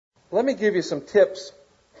Let me give you some tips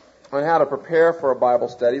on how to prepare for a Bible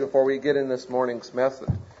study before we get in this morning's message.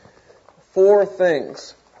 4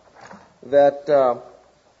 things that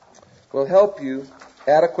will help you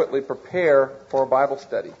adequately prepare for a Bible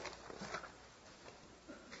study.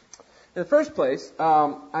 In the first place,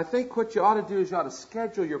 I think what you ought to do is you ought to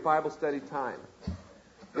schedule your Bible study time.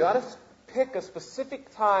 You ought to pick a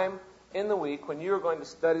specific time in the week when you're going to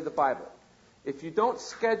study the Bible. If you don't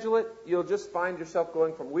schedule it, you'll just find yourself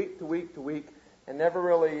going from week to week to week and never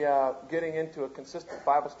really getting into a consistent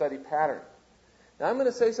Bible study pattern. Now, I'm going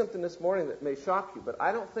to say something this morning that may shock you, but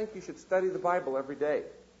I don't think you should study the Bible every day.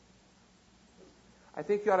 I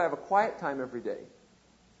think you ought to have a quiet time every day.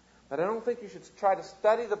 But I don't think you should try to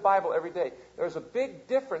study the Bible every day. There's a big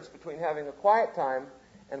difference between having a quiet time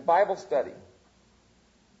and Bible study.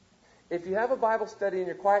 If you have a Bible study in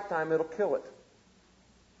your quiet time, it'll kill it.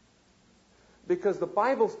 Because the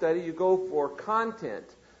Bible study, you go for content,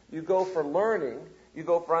 you go for learning, you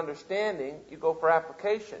go for understanding, you go for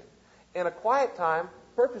application. In a quiet time,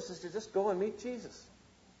 purpose is to just go and meet Jesus.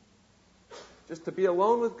 Just to be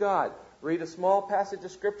alone with God. Read a small passage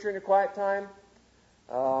of Scripture in your quiet time.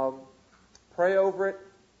 Pray over it.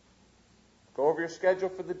 Go over your schedule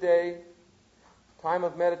for the day. Time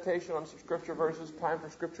of meditation on some Scripture verses. Time for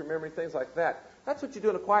Scripture memory, things like that. That's what you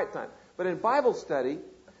do in a quiet time. But in Bible study,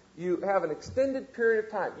 you have an extended period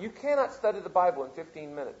of time. You cannot study the Bible in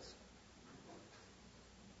 15 minutes.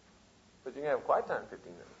 But you can have a quiet time in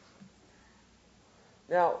 15 minutes.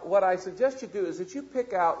 Now, what I suggest you do is that you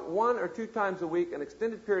pick out 1 or 2 times a week an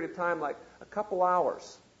extended period of time, like a couple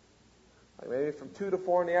hours. Like maybe from 2 to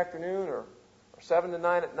 4 in the afternoon or 7 to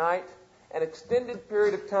 9 at night. An extended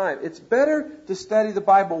period of time. It's better to study the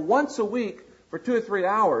Bible once a week for 2 or 3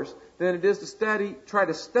 hours than it is to try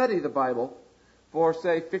to study the Bible for,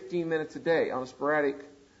 say, 15 minutes a day on a sporadic,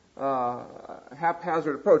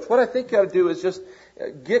 haphazard approach. What I think you ought to do is just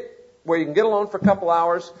get where you can get alone for a couple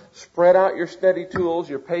hours, spread out your study tools,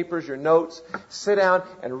 your papers, your notes, sit down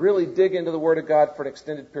and really dig into the Word of God for an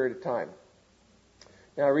extended period of time.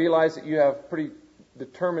 Now, I realize that you have pretty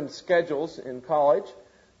determined schedules in college,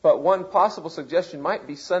 but one possible suggestion might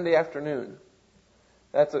be Sunday afternoon.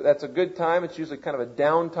 That's a good time. It's usually kind of a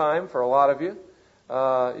down time for a lot of you.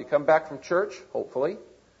 You come back from church, hopefully,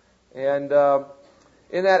 and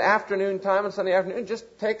in that afternoon time, on Sunday afternoon, just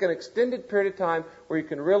take an extended period of time where you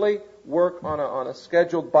can really work on a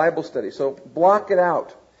scheduled Bible study. So block it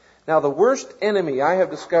out. Now, the worst enemy I have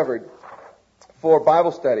discovered for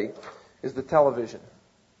Bible study is the television.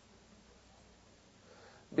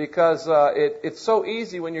 Because it's so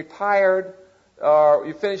easy when you're tired or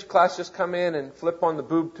you finish class, just come in and flip on the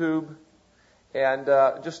boob tube and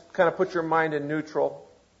just kind of put your mind in neutral.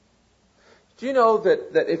 Do you know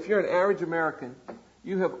that if you're an average American,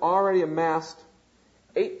 you have already amassed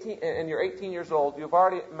 18, and you're 18 years old, you've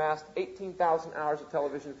already amassed 18,000 hours of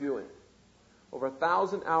television viewing. Over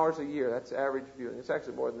 1,000 hours a year, that's average viewing. It's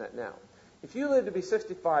actually more than that now. If you live to be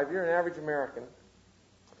 65, you're an average American,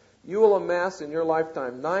 you will amass in your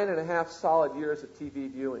lifetime 9.5 solid years of TV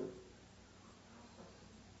viewing.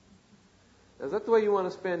 Now, is that the way you want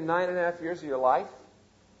to spend 9.5 years of your life?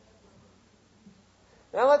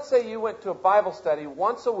 Now, let's say you went to a Bible study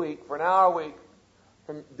once a week for an hour a week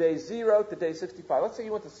from day 0 to day 65. Let's say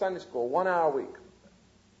you went to Sunday school 1 hour a week.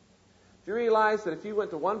 Do you realize that if you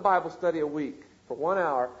went to one Bible study a week for 1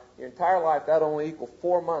 hour, your entire life, that only equal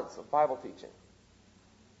 4 months of Bible teaching?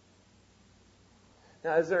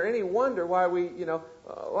 Now, is there any wonder why we, a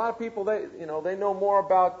lot of people, they know more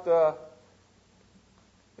about, the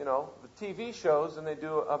TV shows than they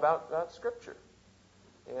do about Scripture.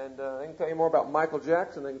 And they can tell you more about Michael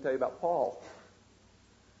Jackson than they can tell you about Paul.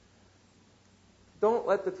 Don't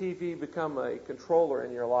let the TV become a controller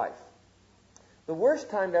in your life. The worst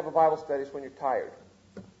time to have a Bible study is when you're tired.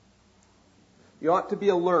 You ought to be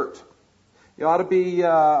alert. You ought to be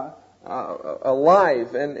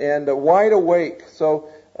alive and wide awake. So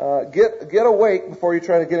get awake before you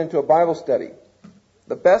try to get into a Bible study.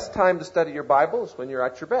 The best time to study your Bible is when you're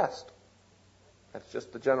at your best. That's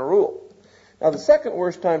just the general rule. Now, the second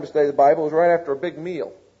worst time to study the Bible is right after a big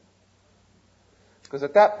meal. Because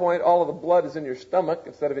at that point, all of the blood is in your stomach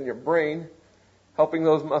instead of in your brain, helping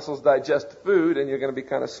those muscles digest food, and you're going to be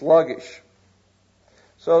kind of sluggish.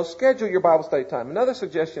 So schedule your Bible study time. Another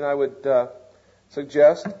suggestion I would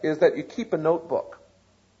suggest is that you keep a notebook.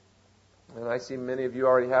 And I see many of you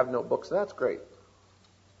already have notebooks, so that's great.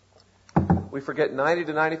 We forget 90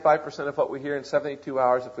 to 95% of what we hear in 72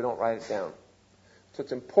 hours if we don't write it down. So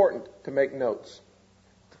it's important to make notes,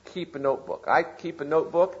 to keep a notebook. I keep a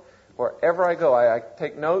notebook wherever I go. I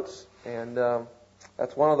take notes, and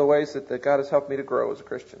that's one of the ways that God has helped me to grow as a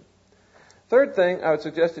Christian. Third thing I would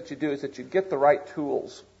suggest that you do is that you get the right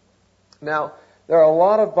tools. Now, there are a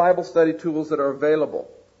lot of Bible study tools that are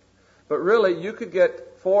available. But really, you could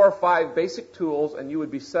get 4 or 5 basic tools and you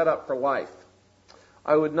would be set up for life.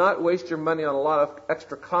 I would not waste your money on a lot of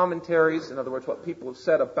extra commentaries, in other words, what people have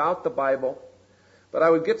said about the Bible. But I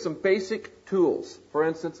would get some basic tools. For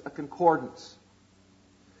instance, a concordance.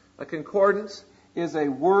 A concordance is a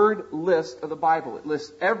word list of the Bible. It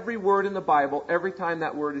lists every word in the Bible every time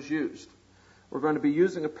that word is used. We're going to be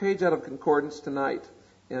using a page out of concordance tonight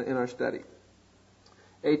in our study.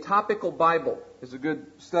 A topical Bible is a good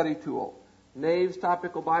study tool. Nave's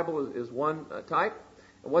topical Bible is one type.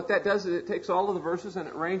 And what that does is it takes all of the verses and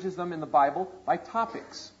it arranges them in the Bible by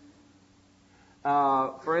topics.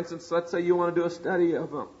 For instance, let's say you want to do a study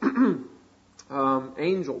of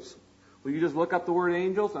angels. Well, you just look up the word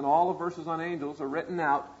angels, and all the verses on angels are written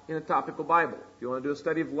out in a topical Bible. If you want to do a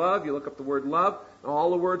study of love, you look up the word love, and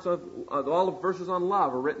all the verses on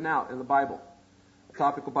love are written out in the Bible, a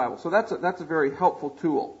topical Bible. So that's a very helpful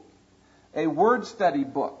tool. A word study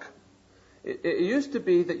book. It used to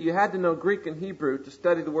be that you had to know Greek and Hebrew to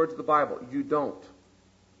study the words of the Bible. You don't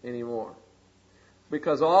anymore.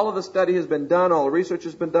 Because all of the study has been done, all the research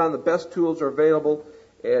has been done, the best tools are available,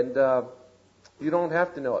 and you don't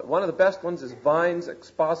have to know it. One of the best ones is Vine's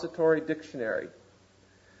Expository Dictionary.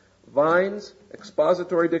 Vine's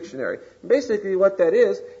Expository Dictionary. Basically what that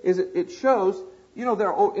is it shows,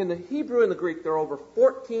 there are, in the Hebrew and the Greek, there are over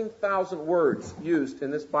 14,000 words used in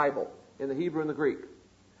this Bible, in the Hebrew and the Greek.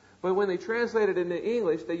 But when they translate it into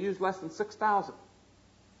English, they use less than 6,000.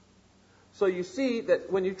 So you see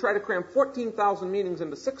that when you try to cram 14,000 meanings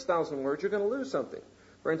into 6,000 words, you're going to lose something.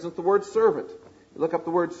 For instance, the word servant. You look up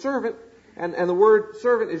the word servant, and the word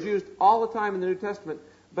servant is used all the time in the New Testament,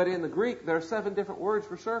 but in the Greek, there are 7 different words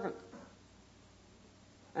for servant.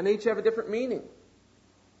 And they each have a different meaning.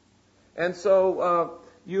 And so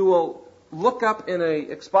you will look up in an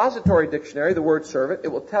expository dictionary the word servant. It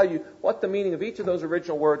will tell you what the meaning of each of those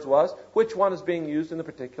original words was, which one is being used in the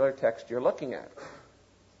particular text you're looking at.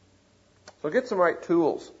 So get some right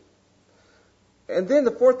tools. And then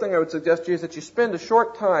the fourth thing I would suggest to you is that you spend a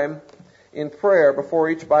short time in prayer before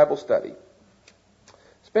each Bible study.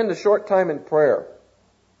 Spend a short time in prayer.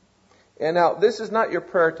 And now, this is not your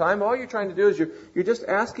prayer time. All you're trying to do is you're just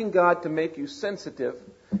asking God to make you sensitive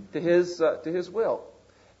to His will.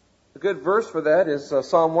 A good verse for that is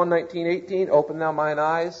Psalm 119:18. Open thou mine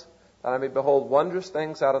eyes, that I may behold wondrous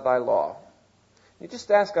things out of thy law. You just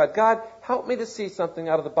ask God, God, help me to see something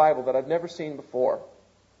out of the Bible that I've never seen before.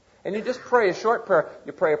 And you just pray a short prayer.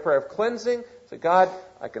 You pray a prayer of cleansing. Say, God,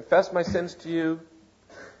 I confess my sins to you.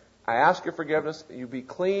 I ask your forgiveness. You be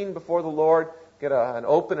clean before the Lord. Get an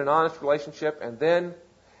open and honest relationship. And then,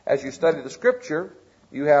 as you study the Scripture,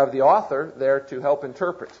 you have the author there to help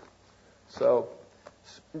interpret. So,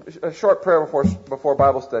 a short prayer before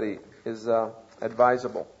Bible study is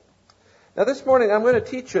advisable. Now, this morning, I'm going to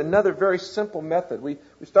teach you another very simple method. We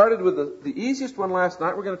started with the easiest one last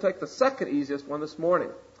night. We're going to take the second easiest one this morning.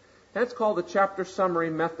 And it's called the chapter summary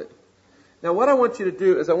method. Now, what I want you to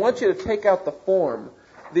do is I want you to take out the form.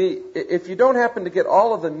 If you don't happen to get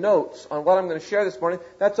all of the notes on what I'm going to share this morning,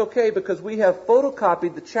 that's okay, because we have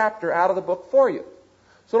photocopied the chapter out of the book for you.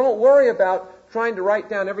 So don't worry about trying to write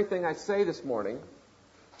down everything I say this morning.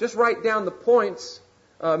 Just write down the points,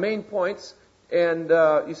 main points, and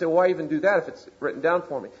you say, well, why even do that if it's written down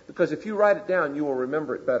for me? Because if you write it down, you will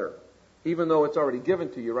remember it better, even though it's already given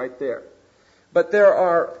to you right there. But there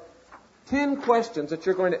are 10 questions that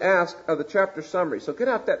you're going to ask of the chapter summary. So get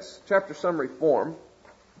out that chapter summary form.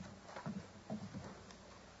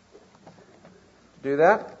 Do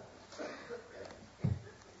that.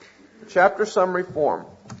 Chapter summary form.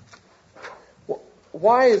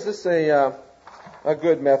 Why is this a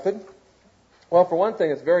good method? Well, for one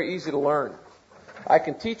thing, it's very easy to learn. I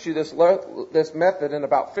can teach you this method in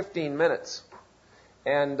about 15 minutes.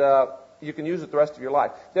 And you can use it the rest of your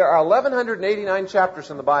life. There are 1,189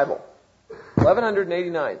 chapters in the Bible.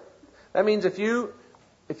 1,189. That means if you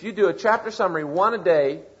do a chapter summary one a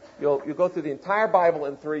day, you'll go through the entire Bible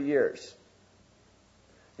in 3 years.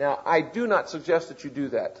 Now, I do not suggest that you do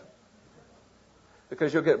that,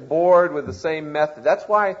 because you'll get bored with the same method. That's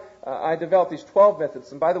why I developed these 12 methods.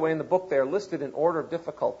 And by the way, in the book they are listed in order of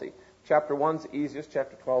difficulty. Chapter 1's the easiest.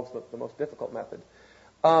 Chapter 12's the most difficult method.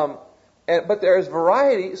 But there is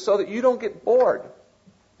variety so that you don't get bored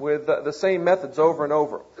with the same methods over and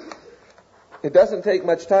over. It doesn't take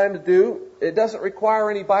much time to do. It doesn't require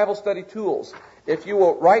any Bible study tools. If you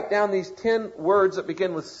will write down these 10 words that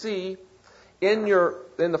begin with C in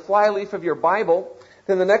the flyleaf of your Bible,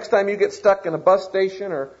 Then the next time you get stuck in a bus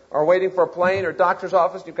station or waiting for a plane or doctor's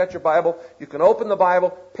office, you've got your Bible, you can open the Bible,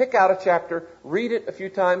 pick out a chapter, read it a few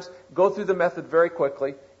times, go through the method very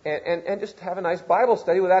quickly, and just have a nice Bible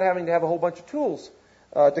study without having to have a whole bunch of tools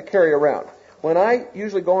to carry around. When I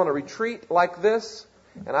usually go on a retreat like this,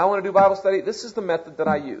 and I want to do Bible study, this is the method that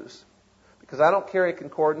I use. Because I don't carry a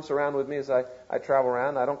concordance around with me as I travel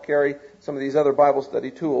around. I don't carry some of these other Bible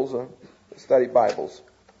study tools, study Bibles.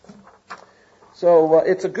 So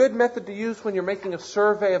it's a good method to use when you're making a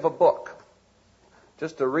survey of a book.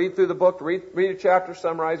 Just to read through the book, read a chapter,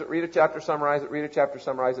 summarize it, read a chapter, summarize it, read a chapter,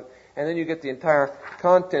 summarize it, and then you get the entire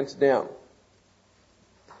contents down.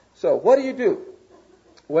 So what do?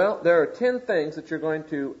 Well, there are 10 things that you're going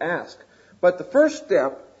to ask. But the first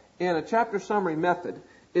step in a chapter summary method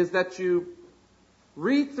is that you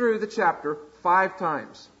read through the chapter 5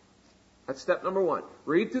 times. That's step number 1.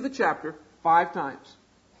 Read through the chapter 5 times.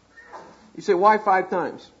 You say, why 5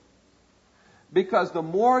 times? Because the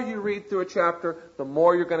more you read through a chapter, the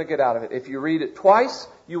more you're going to get out of it. If you read it twice,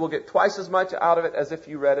 you will get twice as much out of it as if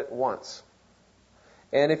you read it once.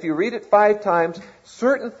 And if you read it 5 times,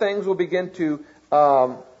 certain things will begin to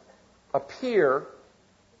appear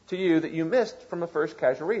to you that you missed from the first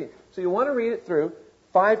casual reading. So you want to read it through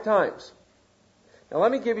 5 times. Now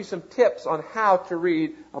let me give you some tips on how to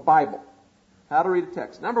read a Bible. How to read a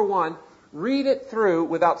text. Number 1, read it through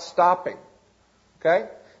without stopping. Okay?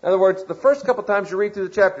 In other words, the first couple times you read through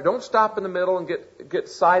the chapter, don't stop in the middle and get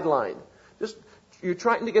sidelined. Just you're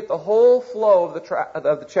trying to get the whole flow of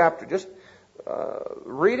the chapter. Just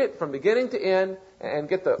read it from beginning to end and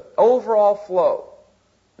get the overall flow.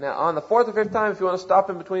 Now, on the 4th or 5th time, if you want to stop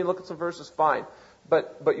in between, look at some verses, fine.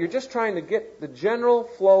 But you're just trying to get the general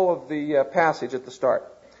flow of the passage at the start.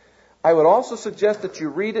 I would also suggest that you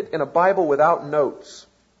read it in a Bible without notes.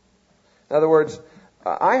 In other words,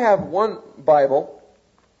 I have one Bible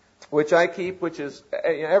which I keep, which is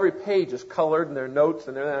every page is colored and there are notes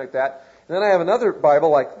and everything like that. And then I have another Bible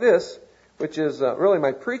like this, which is really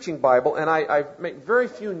my preaching Bible, and I make very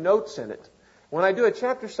few notes in it. When I do a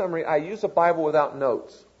chapter summary, I use a Bible without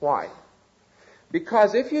notes. Why?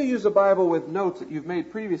 Because if you use a Bible with notes that you've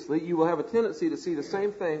made previously, you will have a tendency to see the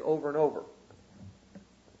same thing over and over.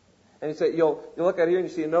 And you say, you'll look at it here and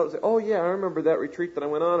you see a note and say, oh yeah, I remember that retreat that I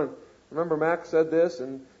went on, and remember Max said this,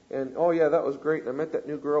 and oh yeah, that was great, and I met that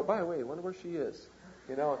new girl. By the way, I wonder where she is.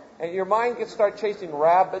 And your mind gets start chasing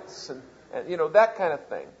rabbits and that kind of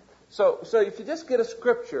thing. So if you just get a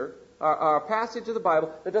scripture or a passage of the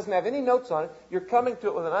Bible that doesn't have any notes on it, you're coming to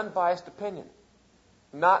it with an unbiased opinion,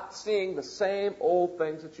 not seeing the same old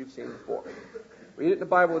things that you've seen before. Read it in the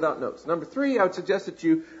Bible without notes. Number 3, I would suggest that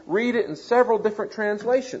you read it in several different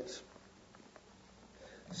translations.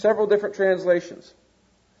 Several different translations.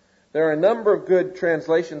 There are a number of good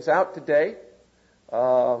translations out today.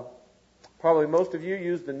 Probably most of you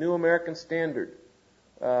use the New American Standard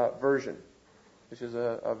version, which is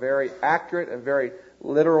a very accurate and very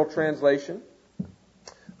literal translation.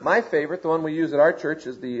 My favorite, the one we use at our church,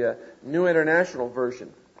 is the New International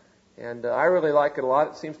Version. And I really like it a lot.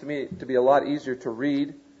 It seems to me to be a lot easier to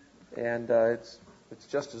read, and it's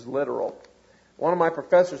just as literal. One of my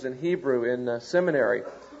professors in Hebrew in seminary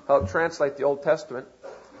helped translate the Old Testament,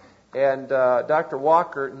 and Dr.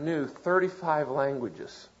 Walker knew 35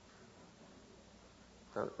 languages.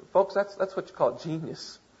 Folks, that's what you call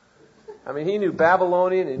genius. I mean, he knew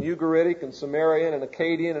Babylonian and Ugaritic and Sumerian and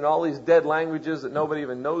Akkadian and all these dead languages that nobody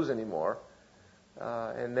even knows anymore.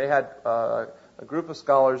 And they had a group of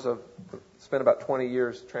scholars spent about 20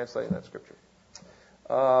 years translating that scripture.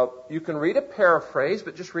 You can read a paraphrase,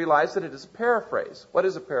 but just realize that it is a paraphrase. What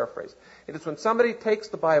is a paraphrase? It is when somebody takes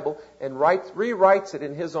the Bible and rewrites it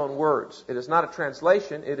in his own words. It is not a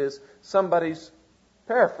translation. It is somebody's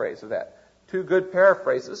paraphrase of that. 2 good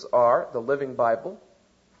paraphrases are the Living Bible,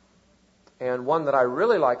 and one that I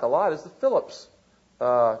really like a lot is the Phillips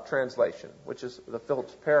translation, which is the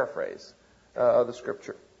Phillips paraphrase of the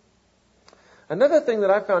Scripture. Another thing that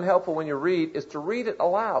I found helpful when you read is to read it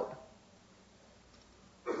aloud.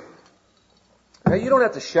 Now, you don't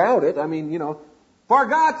have to shout it. I mean, for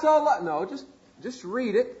God so loved. No, just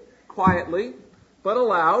read it quietly, but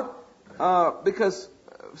aloud, because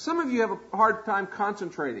some of you have a hard time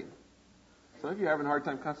concentrating. Some of you are having a hard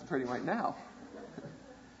time concentrating right now.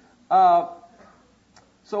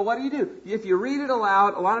 So what do? If you read it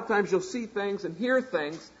aloud, a lot of times you'll see things and hear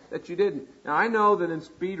things that you didn't. Now, I know that in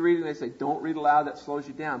speed reading they say, don't read aloud, that slows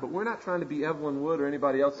you down. But we're not trying to be Evelyn Wood or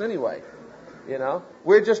anybody else anyway.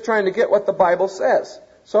 We're just trying to get what the Bible says.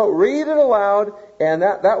 So read it aloud, and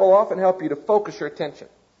that will often help you to focus your attention.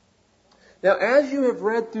 Now, as you have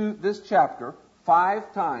read through this chapter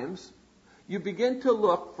 5 times, you begin to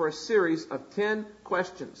look for a series of 10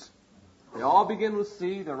 questions. They all begin with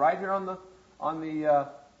C. They're right here on the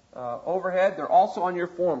overhead. They're also on your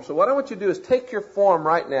form. So what I want you to do is take your form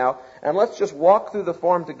right now, and let's just walk through the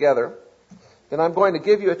form together. Then I'm going to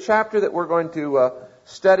give you a chapter that we're going to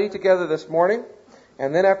study together this morning.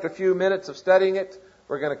 And then after a few minutes of studying it,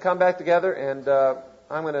 we're going to come back together, and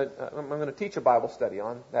I'm going to teach a Bible study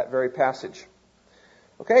on that very passage.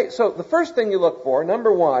 Okay, so the first thing you look for,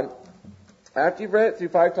 number one, after you've read it through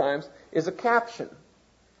 5 times, is a caption.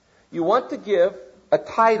 You want to give a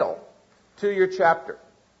title to your chapter.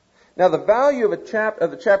 Now, the value of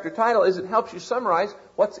the chapter title is it helps you summarize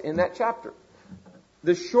what's in that chapter.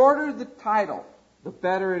 The shorter the title, the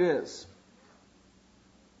better it is.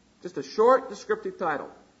 Just a short, descriptive title.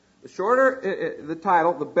 The shorter the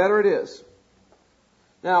title, the better it is.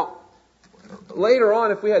 Now, later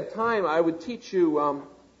on, if we had time, I would teach you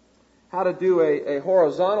how to do a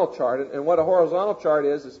horizontal chart. And what a horizontal chart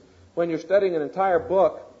is when you're studying an entire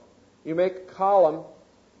book, you make a column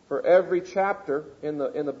for every chapter in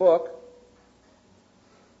the book.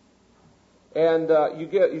 And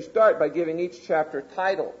you start by giving each chapter a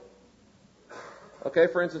title. Okay,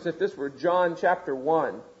 for instance, if this were John chapter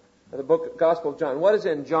 1, the book Gospel of John, what is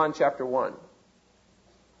in John chapter 1?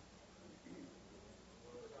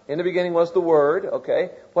 In the beginning was the Word, okay.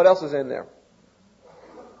 What else is in there?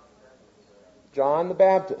 John the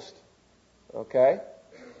Baptist. Okay.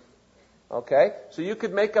 Okay. So you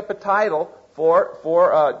could make up a title for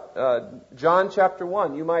John chapter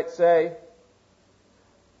 1. You might say,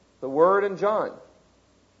 The Word in John.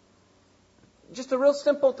 Just a real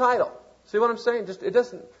simple title. See what I'm saying? Just it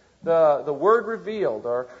doesn't the Word revealed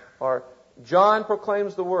or John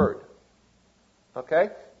proclaims the Word. Okay?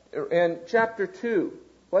 In chapter 2,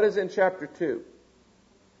 what is in chapter 2?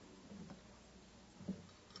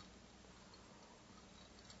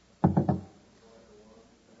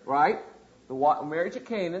 Right? The marriage at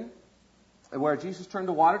Canaan, where Jesus turned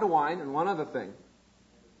the water to wine, and one other thing.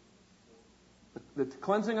 The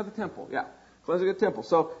cleansing of the temple. Yeah, cleansing of the temple.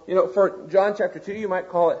 So, for John chapter 2, you might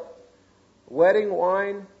call it wedding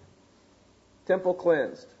wine, temple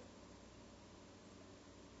cleansed.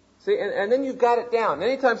 See, and then you've got it down.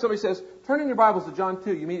 Anytime somebody says, turn in your Bibles to John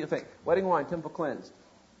 2, you immediately think, wedding wine, temple cleansed.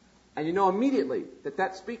 And you know immediately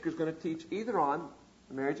that speaker is going to teach either on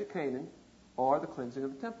the marriage at Canaan or the cleansing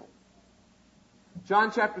of the temple.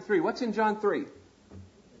 John chapter 3. What's in John 3?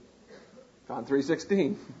 John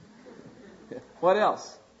 3:16. What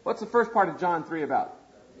else? What's the first part of John 3 about?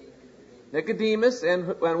 Nicodemus,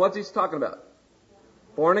 and what's he talking about?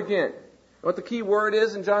 Born again. What the key word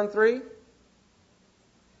is in John 3?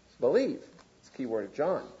 It's believe. It's the key word of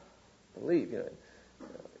John. Believe.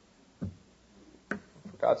 For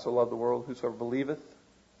God so loved the world, whosoever believeth,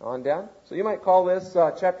 on down. So you might call this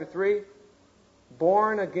chapter 3,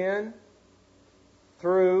 born again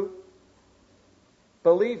through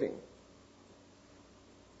believing.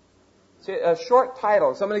 See, a short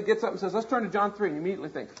title. Somebody gets up and says, let's turn to John 3, and you immediately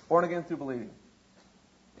think, born again through believing.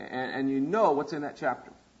 And you know what's in that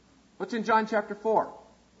chapter. What's in John chapter 4?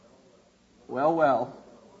 Well.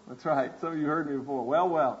 That's right. Some of you heard me before.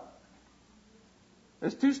 Well.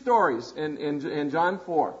 There's 2 stories in John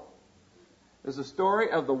 4. There's a story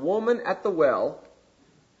of the woman at the well,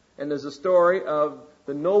 and there's a story of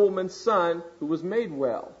the nobleman's son who was made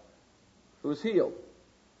well, who was healed.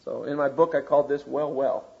 So in my book I called this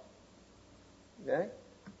Well. Okay?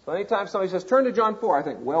 So anytime somebody says, turn to John 4, I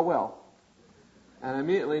think, well. And I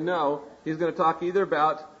immediately know he's going to talk either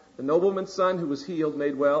about the nobleman's son who was healed,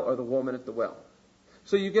 made well, or the woman at the well.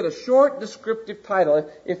 So you get a short descriptive title.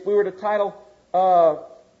 If we were to title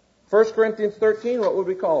 1 Corinthians 13, what would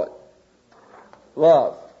we call it?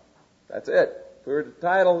 Love. That's it. If we were to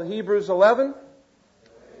title Hebrews 11,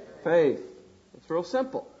 faith. It's real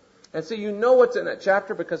simple. And so you know what's in that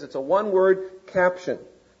chapter because it's a one-word caption.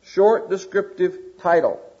 Short descriptive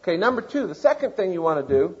title. Okay, number 2, the second thing you want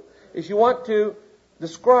to do is you want to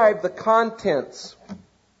describe the contents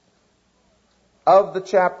of the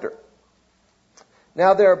chapter.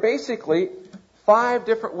 Now, there are basically 5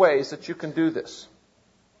 different ways that you can do this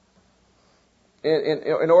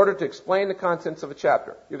in order to explain the contents of a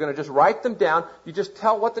chapter. You're going to just write them down. You just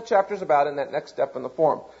tell what the chapter is about in that next step in the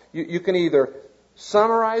form. You can either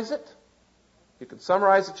summarize it. You can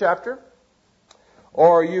summarize the chapter.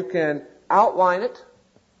 Or you can outline it.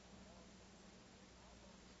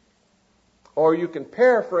 Or you can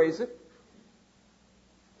paraphrase it.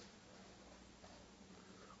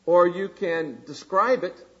 Or you can describe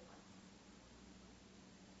it.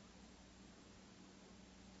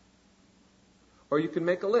 Or you can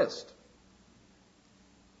make a list.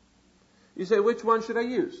 You say, which one should I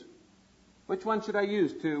use? Which one should I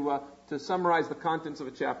use to summarize the contents of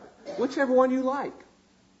a chapter? Whichever one you like.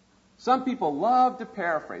 Some people love to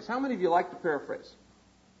paraphrase. How many of you like to paraphrase?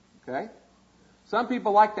 Okay. Some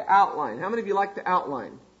people like to outline. How many of you like to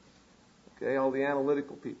outline? Okay, all the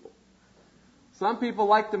analytical people. Some people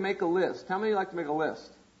like to make a list. How many like to make a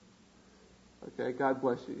list? Okay, God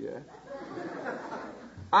bless you, yeah.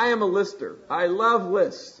 I am a lister. I love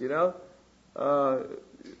lists, you know.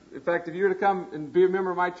 In fact, if you were to come and be a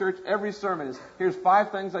member of my church, every sermon is, here's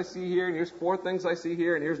 5 things I see here, and here's 4 things I see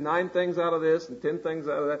here, and here's 9 things out of this, and 10 things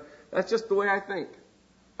out of that. That's just the way I think.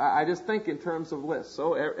 I just think in terms of lists.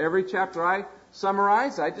 So every chapter I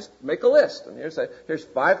summarize, I just make a list. And here's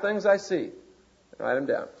 5 things I see. Write them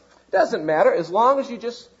down. Doesn't matter as long as you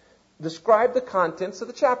just describe the contents of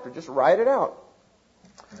the chapter. Just write it out.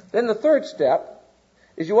 Then the third step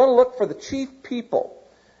is you want to look for the chief people.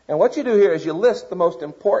 And what you do here is you list the most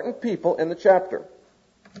important people in the chapter.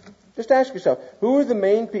 Just ask yourself, who are the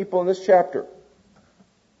main people in this chapter?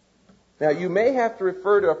 Now, you may have to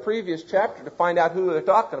refer to a previous chapter to find out who they're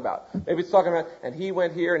talking about. Maybe it's talking about, and he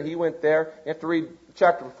went here and he went there. You have to read the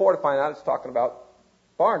chapter before to find out it's talking about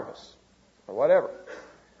Barnabas or whatever.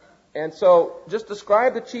 And so, just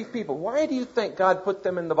describe the chief people. Why do you think God put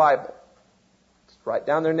them in the Bible? Just write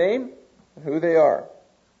down their name and who they are.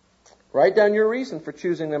 Write down your reason for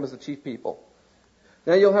choosing them as the chief people.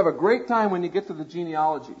 Now, you'll have a great time when you get to the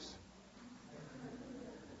genealogies.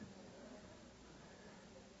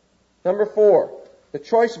 Number 4, the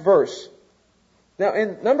choice verse. Now,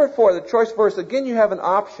 in number 4, the choice verse, again, you have an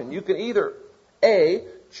option. You can either, A,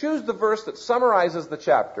 choose the verse that summarizes the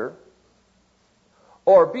chapter,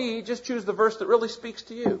 or B, just choose the verse that really speaks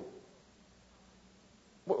to you.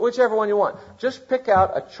 Whichever one you want. Just pick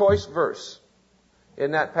out a choice verse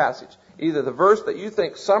in that passage. Either the verse that you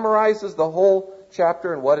think summarizes the whole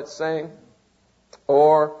chapter and what it's saying,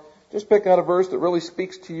 or just pick out a verse that really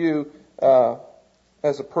speaks to you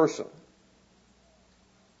as a person.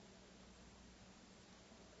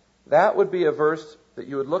 That would be a verse that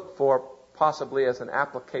you would look for possibly as an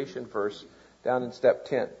application verse down in step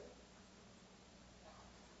 10.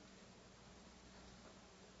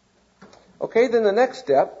 Okay, then the next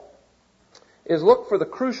step is look for the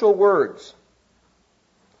crucial words.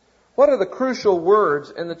 What are the crucial words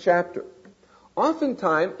in the chapter?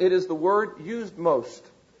 Oftentimes, it is the word used most.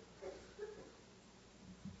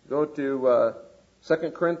 Go to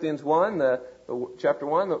 2 Corinthians 1, chapter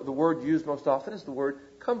 1, the word used most often is the word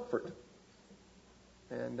comfort.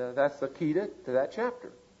 And that's the key to that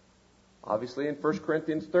chapter. Obviously, in 1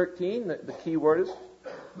 Corinthians 13, the key word is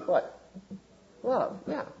what? Love,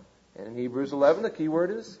 yeah. And in Hebrews 11, the key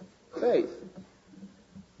word is faith.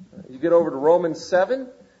 You get over to Romans 7, you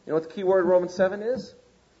know what the key word in Romans 7 is?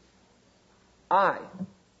 I.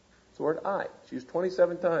 It's the word I. It's used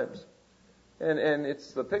 27 times. And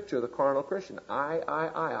it's the picture of the carnal Christian.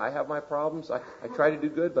 I have my problems. I try to do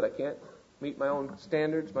good, but I can't meet my own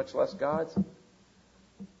standards, much less God's.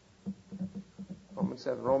 Romans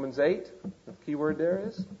 7. Romans 8, the key word there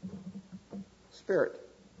is Spirit.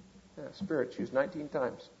 Yeah, Spirit's used 19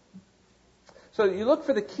 times. So you look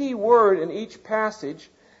for the key word in each passage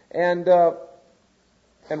and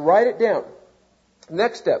write it down.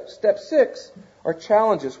 Next step. Step 6 are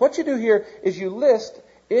challenges. What you do here is you list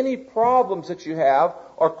any problems that you have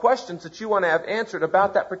or questions that you want to have answered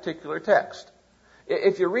about that particular text.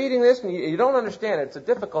 If you're reading this and you don't understand it, it's a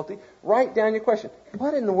difficulty, write down your question.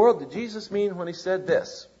 What in the world did Jesus mean when he said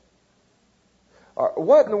this? Or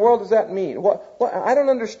what in the world does that mean? I don't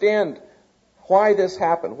understand why this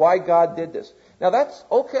happened, why God did this. Now that's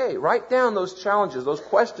okay. Write down those challenges, those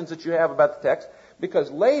questions that you have about the text, because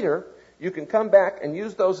later you can come back and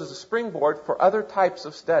use those as a springboard for other types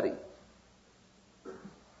of study.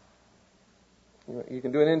 You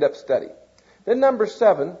can do an in-depth study. Then number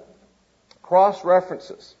 7,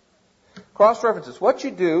 cross-references. Cross-references. What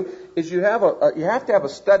you do is you have to have a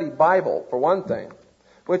study Bible, for one thing,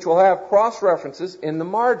 which will have cross-references in the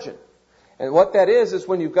margin. And what that is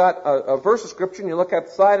when you've got a verse of Scripture and you look at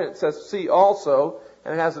the side and it says see also,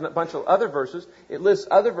 and it has a bunch of other verses, it lists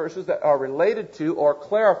other verses that are related to or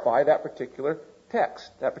clarify that particular text,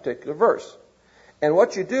 that particular verse. And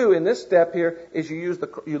what you do in this step here is you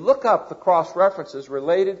look up the cross-references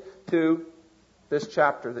related to this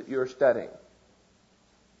chapter that you're studying.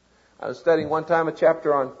 I was studying one time a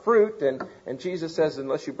chapter on fruit, and Jesus says,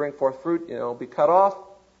 unless you bring forth fruit, be cut off.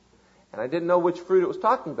 And I didn't know which fruit it was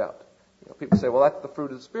talking about. People say, well, that's the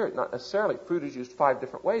fruit of the Spirit. Not necessarily. Fruit is used 5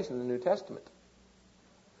 different ways in the New Testament.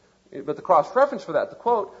 But the cross-reference for that, the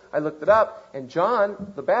quote, I looked it up, and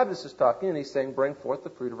John the Baptist is talking, and he's saying, bring forth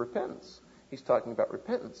the fruit of repentance. He's talking about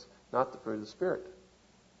repentance, not the fruit of the Spirit.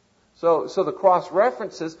 So the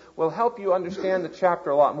cross-references will help you understand the chapter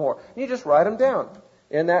a lot more. You just write them down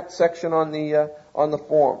in that section on the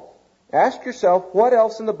form. Ask yourself, what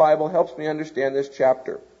else in the Bible helps me understand this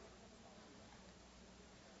chapter?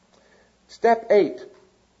 Step 8,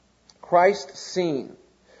 Christ seen.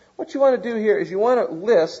 What you want to do here is you want to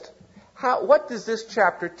list what does this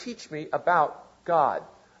chapter teach me about God,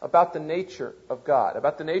 about the nature of God,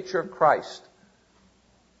 about the nature of Christ.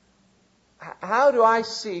 How do I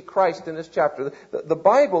see Christ in this chapter? The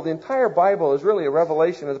Bible, the entire Bible, is really a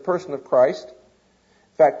revelation of the person of Christ.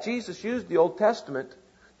 In fact, Jesus used the Old Testament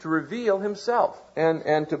to reveal himself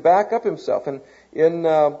and to back up himself. And in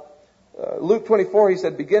Luke 24, he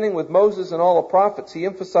said, beginning with Moses and all the prophets, he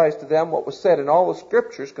emphasized to them what was said in all the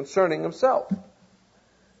scriptures concerning himself.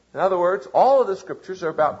 In other words, all of the scriptures are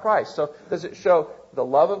about Christ. So does it show the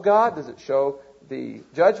love of God? Does it show the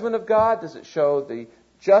judgment of God? Does it show the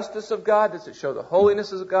justice of God? Does it show the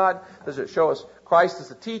holiness of God? Does it show us Christ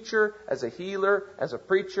as a teacher, as a healer, as a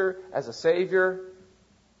preacher, as a savior?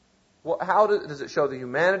 How does it show the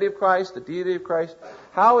humanity of Christ, the deity of Christ?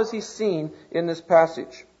 How is he seen in this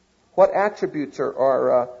passage? What attributes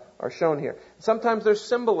are shown here? Sometimes there's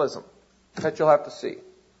symbolism that you'll have to see.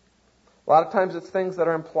 A lot of times it's things that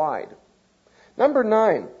are implied. Number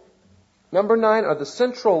 9 are the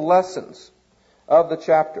central lessons of the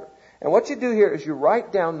chapter. And what you do here is you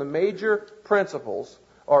write down the major principles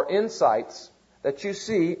or insights that you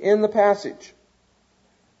see in the passage.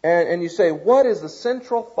 And you say, what is the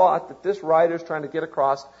central thought that this writer is trying to get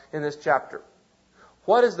across in this chapter?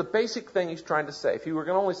 What is the basic thing he's trying to say? If he were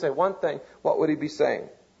going to only say one thing, what would he be saying?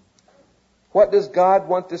 What does God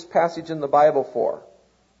want this passage in the Bible for?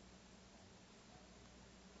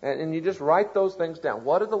 And you just write those things down.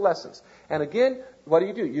 What are the lessons? And again, what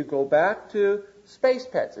do? You go back to space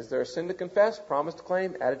pets. Is there a sin to confess, promise to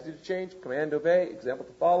claim, attitude to change, command to obey, example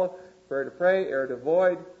to follow, prayer to pray, error to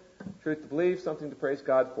avoid, truth to believe, something to praise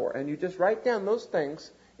God for? And you just write down those things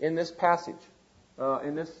in this passage,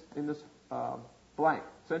 in this blank,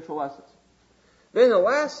 central lessons. Then the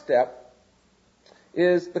last step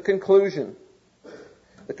is the conclusion.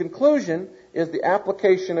 The conclusion is the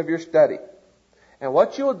application of your study. And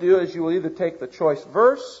what you will do is you will either take the choice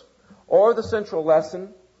verse or the central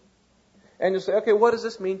lesson, and you'll say, okay, what does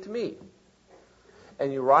this mean to me?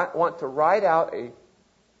 And you want to write out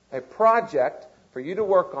a project for you to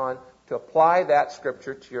work on to apply that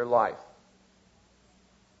scripture to your life.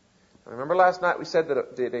 Remember last night we said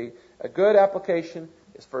that a good application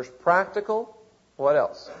is first practical. What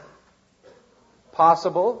else?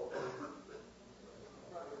 Possible.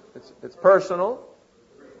 It's personal.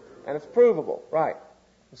 And it's provable. Right.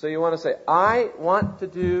 And so you want to say, I want to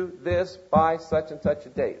do this by such and such a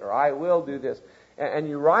date. Or I will do this. And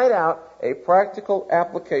you write out a practical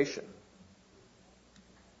application.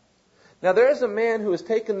 Now there is a man who has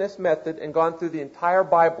taken this method and gone through the entire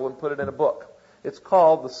Bible and put it in a book. It's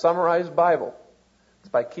called the Summarized Bible. It's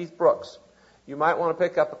by Keith Brooks. You might want to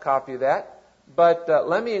pick up a copy of that. But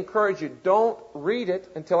let me encourage you, don't read it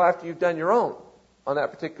until after you've done your own on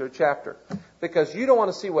that particular chapter. Because you don't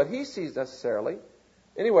want to see what he sees necessarily.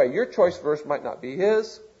 Anyway, your choice verse might not be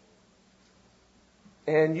his.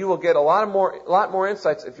 And you will get a lot more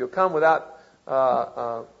insights if you'll come without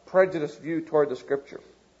prejudiced view toward the Scripture.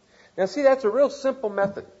 Now see, that's a real simple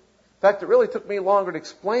method. In fact, it really took me longer to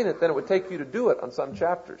explain it than it would take you to do it on some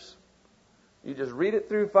chapters. You just read it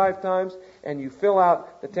through 5 times and you fill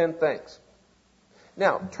out the 10 things.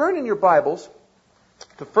 Now, turn in your Bibles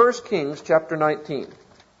to 1 Kings chapter 19.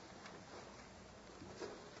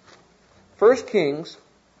 1 Kings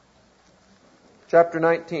chapter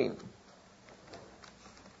 19.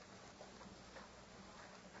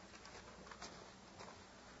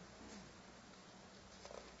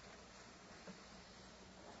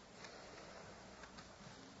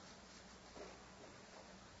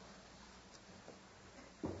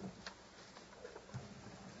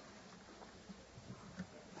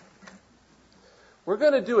 We're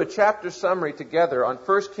going to do a chapter summary together on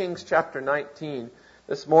 1 Kings chapter 19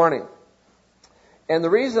 this morning. And the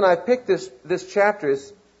reason I picked this chapter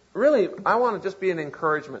is really, I want to just be an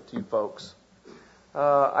encouragement to you folks.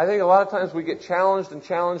 I think a lot of times we get challenged and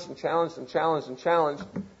challenged and challenged and challenged and challenged.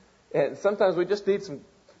 And sometimes we just need some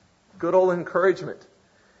good old encouragement.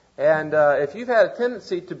 And if you've had a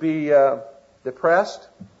tendency to be depressed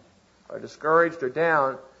or discouraged or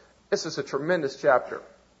down, this is a tremendous chapter.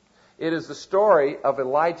 It is the story of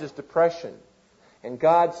Elijah's depression and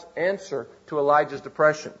God's answer to Elijah's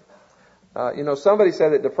depression. Somebody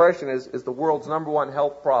said that depression is the world's number one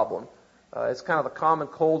health problem. It's kind of the common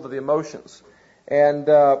cold of the emotions. And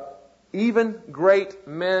even great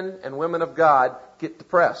men and women of God get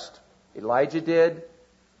depressed. Elijah did.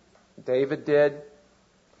 David did.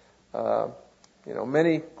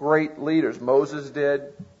 Many great leaders. Moses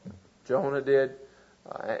did. Jonah did.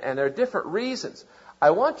 And there are different reasons.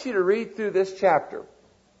 I want you to read through this chapter.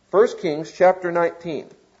 1 Kings chapter 19.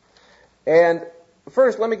 And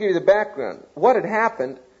first, let me give you the background. What had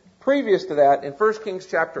happened previous to that in 1 Kings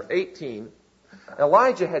chapter 18,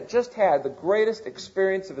 Elijah had just had the greatest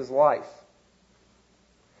experience of his life.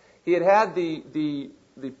 He had had the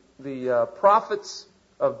prophets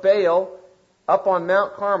of Baal up on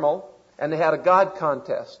Mount Carmel, and they had a God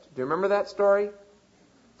contest. Do you remember that story?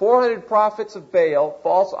 400 prophets of Baal,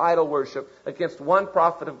 false idol worship, against one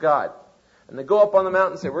prophet of God. And they go up on the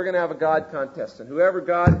mountain and say, we're going to have a God contest. And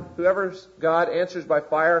whoever's God answers by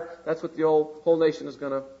fire, that's what the whole nation is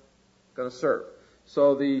going to serve.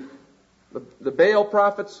 So the Baal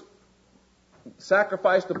prophets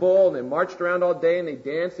sacrificed a bull, and they marched around all day, and they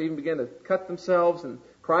danced. They even began to cut themselves and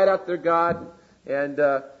cried out to their God. And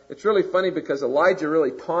it's really funny because Elijah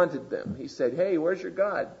really taunted them. He said, hey, where's your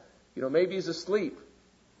God? Maybe he's asleep.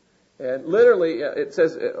 And literally, it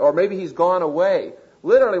says, or maybe he's gone away.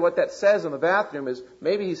 Literally, what that says in the bathroom is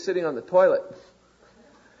maybe he's sitting on the toilet.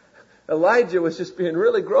 Elijah was just being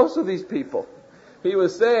really gross with these people. He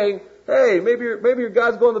was saying, hey, maybe your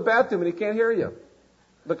God's going to the bathroom and he can't hear you.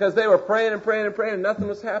 Because they were praying and praying and praying and nothing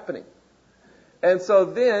was happening. And so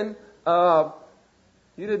then,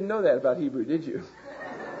 you didn't know that about Hebrew, did you?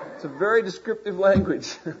 It's a very descriptive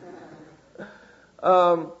language.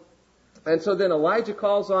 And so then Elijah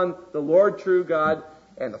calls on the Lord true God,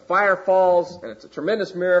 and the fire falls, and it's a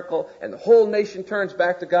tremendous miracle, and the whole nation turns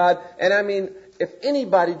back to God. And I mean, if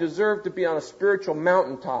anybody deserved to be on a spiritual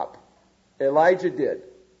mountaintop, Elijah did.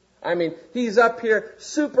 I mean, he's up here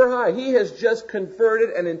super high. He has just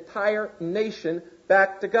converted an entire nation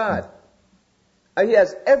back to God. He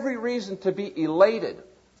has every reason to be elated.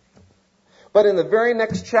 But in the very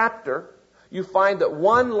next chapter, you find that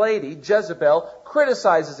one lady, Jezebel,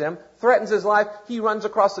 criticizes him, threatens his life. He runs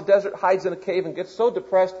across the desert, hides in a cave, and gets so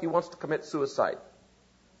depressed he wants to commit suicide.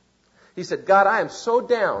 He said, God, I am so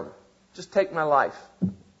down. Just take my life.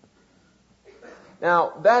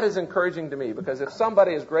 Now, that is encouraging to me, because if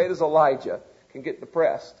somebody as great as Elijah can get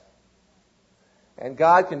depressed, and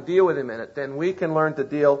God can deal with him in it, then we can learn to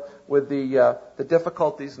deal with the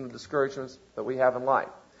difficulties and the discouragements that we have in life.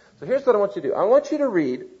 So here's what I want you to do. I want you to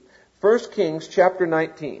read 1 Kings chapter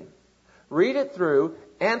 19. Read it through,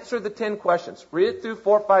 answer the 10 questions. Read it through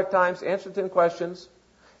 4 or 5 times, answer the 10 questions.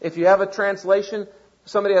 If you have a translation,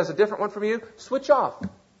 somebody has a different one from you, switch off.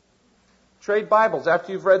 Trade Bibles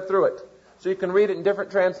after you've read through it, so you can read it in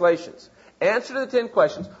different translations. Answer the 10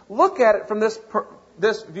 questions. Look at it from this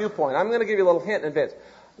viewpoint. I'm going to give you a little hint in advance.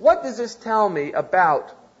 What does this tell me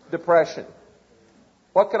about depression?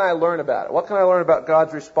 What can I learn about it? What can I learn about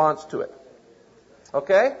God's response to it?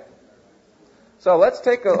 Okay? So let's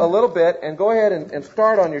take a little bit and go ahead and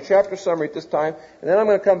start on your chapter summary at this time. And then I'm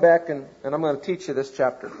going to come back and I'm going to teach you this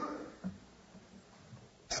chapter.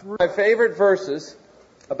 My favorite verses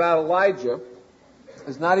about Elijah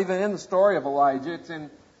is not even in the story of Elijah. It's in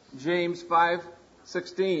James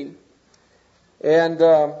 5:16. And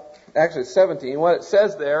actually it's 17. What it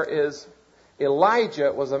says there is,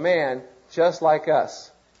 Elijah was a man just like us.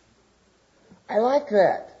 I like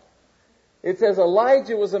that. It says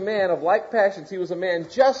Elijah was a man of like passions. He was a man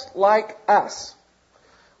just like us.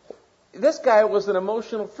 This guy was an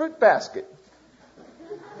emotional fruit basket.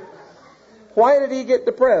 Why did he get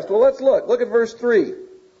depressed? Well, let's look. Look at verse 3.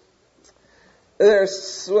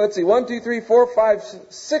 There's, 1, 2, 3, 4, 5,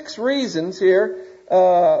 6 reasons here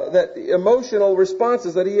that emotional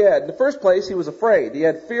responses that he had. In the first place, he was afraid. He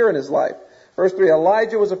had fear in his life. Verse 3,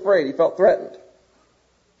 Elijah was afraid. He felt threatened.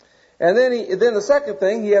 And then the second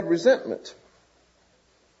thing, he had resentment.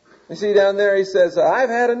 You see down there, he says, I've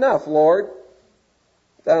had enough, Lord.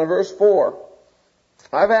 Down in verse 4.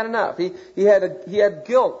 I've had enough. He had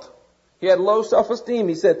guilt. He had low self-esteem.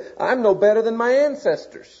 He said, I'm no better than my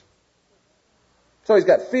ancestors. So he's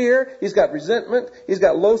got fear. He's got resentment. He's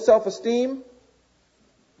got low self-esteem.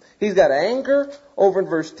 He's got anger over in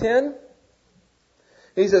verse 10.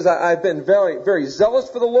 He says, I've been very, very zealous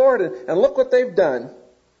for the Lord, and look what they've done.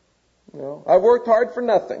 I've worked hard for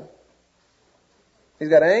nothing. He's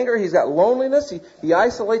got anger. He's got loneliness. He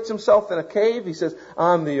isolates himself in a cave. He says,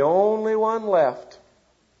 I'm the only one left.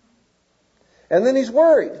 And then he's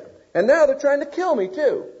worried. And now they're trying to kill me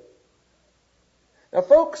too. Now,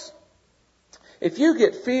 folks, if you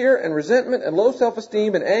get fear and resentment and low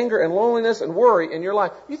self-esteem and anger and loneliness and worry in your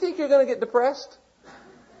life, you think you're going to get depressed?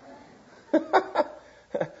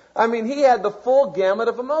 I mean, he had the full gamut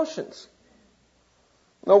of emotions.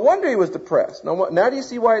 No wonder he was depressed. Now do you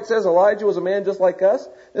see why it says Elijah was a man just like us?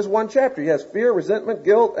 There's one chapter. He has fear, resentment,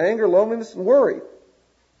 guilt, anger, loneliness, and worry.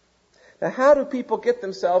 Now how do people get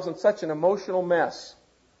themselves in such an emotional mess?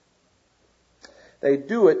 They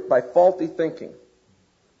do it by faulty thinking,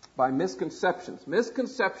 by misconceptions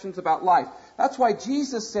about life. That's why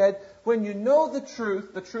Jesus said, when you know the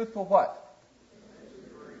truth will what?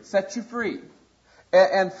 Set you free.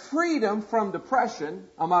 And freedom from depression,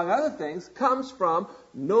 among other things, comes from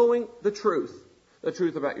knowing the truth. The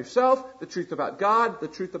truth about yourself, the truth about God, the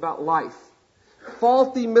truth about life.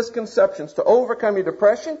 Faulty misconceptions. To overcome your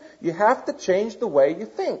depression, you have to change the way you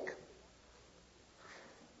think.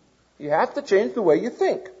 You have to change the way you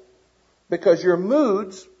think. Because your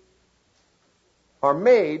moods are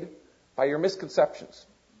made by your misconceptions.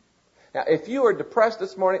 Now, if you are depressed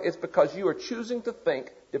this morning, it's because you are choosing to think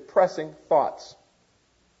depressing thoughts.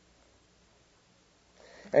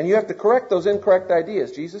 And you have to correct those incorrect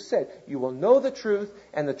ideas. Jesus said, you will know the truth,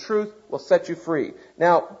 and the truth will set you free.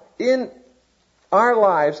 Now, in our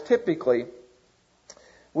lives, typically,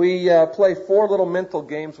 we play 4 little mental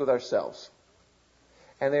games with ourselves.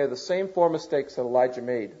 And they are the same 4 mistakes that Elijah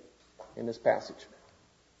made in this passage.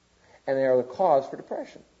 And they are the cause for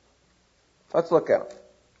depression. Let's look at them.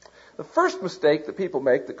 The first mistake that people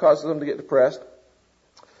make that causes them to get depressed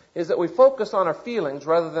is that we focus on our feelings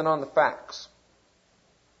rather than on the facts.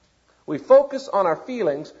 We focus on our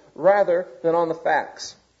feelings rather than on the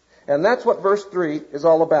facts. And that's what verse 3 is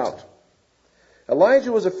all about.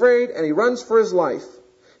 Elijah was afraid and he runs for his life.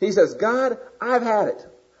 He says, God, I've had it.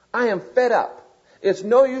 I am fed up. It's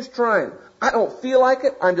no use trying. I don't feel like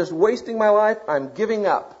it. I'm just wasting my life. I'm giving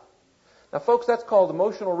up. Now, folks, that's called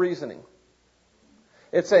emotional reasoning.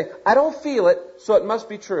 It's saying, I don't feel it, so it must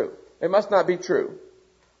be true. It must not be true.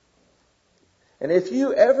 And if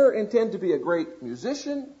you ever intend to be a great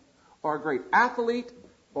musician or a great athlete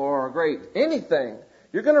or a great anything,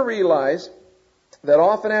 you're going to realize that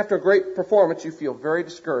often after a great performance, you feel very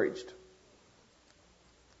discouraged.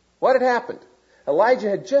 What had happened? Elijah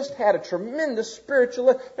had just had a tremendous spiritual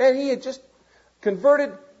life. Man, he had just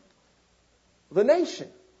converted the nation.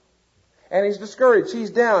 And he's discouraged. He's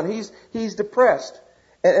down. He's depressed.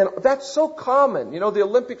 And that's so common. You know, the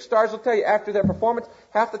Olympic stars will tell you after their performance,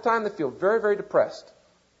 half the time they feel very, very depressed.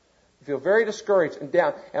 You feel very discouraged and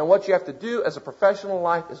down. And what you have to do as a professional in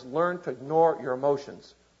life is learn to ignore your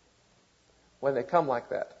emotions when they come like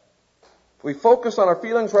that. We focus on our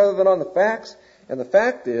feelings rather than on the facts. And the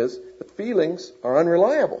fact is that feelings are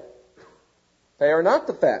unreliable. They are not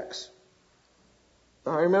the facts.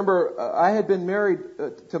 I remember I had been married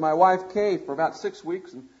to my wife, Kay, for about 6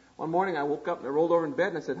 weeks. And one morning I woke up and I rolled over in bed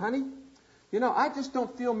and I said, honey, you know, I just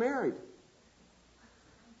don't feel married.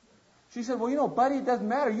 She said, well, you know, buddy, it doesn't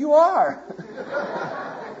matter. You are.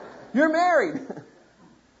 You're married.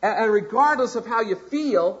 And regardless of how you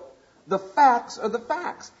feel, the facts are the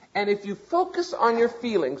facts. And if you focus on your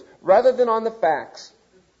feelings rather than on the facts,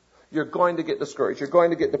 you're going to get discouraged. You're going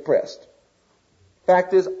to get depressed.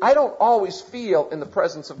 Fact is, I don't always feel in the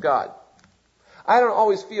presence of God. I don't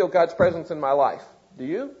always feel God's presence in my life. Do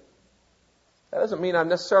you? That doesn't mean I'm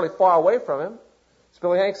necessarily far away from Him. As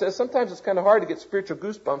Billy Hank says, sometimes it's kind of hard to get spiritual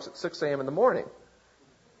goosebumps at 6 a.m. in the morning.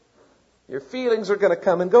 Your feelings are going to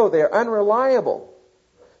come and go. They are unreliable.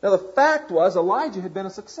 Now, the fact was Elijah had been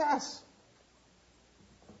a success.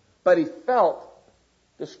 But he felt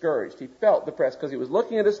discouraged. He felt depressed because he was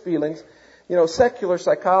looking at his feelings. You know, secular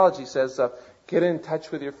psychology says, get in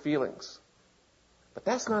touch with your feelings. But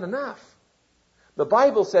that's not enough. The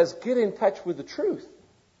Bible says, get in touch with the truth.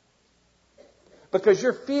 Because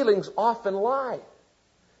your feelings often lie.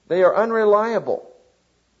 They are unreliable.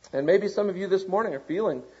 And maybe some of you this morning are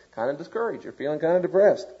feeling kind of discouraged. You're feeling kind of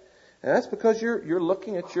depressed. And that's because you're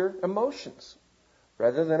looking at your emotions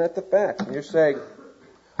rather than at the facts. And you're saying,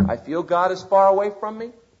 I feel God is far away from me,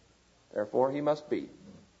 therefore He must be.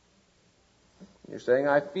 You're saying,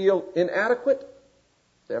 I feel inadequate,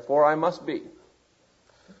 therefore I must be.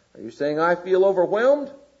 Are you saying, I feel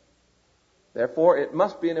overwhelmed, therefore it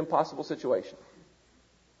must be an impossible situation?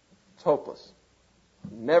 It's hopeless.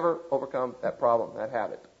 Never overcome that problem, that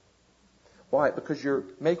habit. Why? Because you're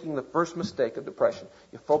making the first mistake of depression.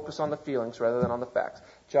 You focus on the feelings rather than on the facts.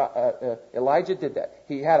 Elijah did that.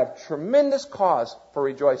 He had a tremendous cause for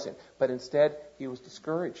rejoicing, but instead he was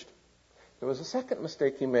discouraged. There was a second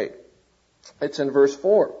mistake he made. It's in verse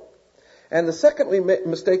 4. And the second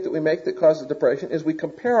mistake that we make that causes depression is we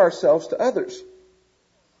compare ourselves to others.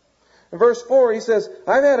 In verse 4 he says,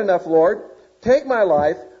 I've had enough, Lord. Take my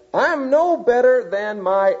life. I'm no better than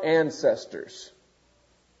my ancestors.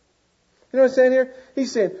 You know what I'm saying here?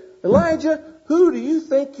 He's saying, Elijah, who do you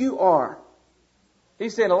think you are?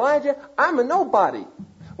 He's saying, Elijah, I'm a nobody.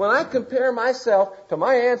 When I compare myself to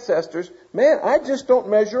my ancestors, man, I just don't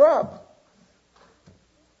measure up.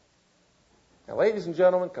 Now, ladies and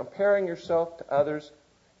gentlemen, comparing yourself to others,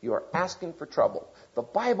 you are asking for trouble. The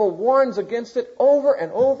Bible warns against it over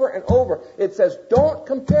and over and over. It says, don't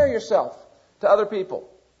compare yourself to other people,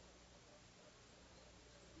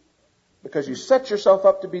 because you set yourself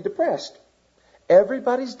up to be depressed.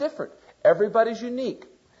 Everybody's different. Everybody's unique.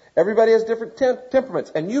 Everybody has different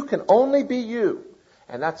temperaments, and you can only be you.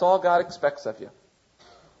 And that's all God expects of you.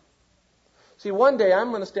 See, one day I'm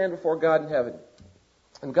going to stand before God in heaven,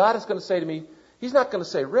 and God is going to say to me, He's not going to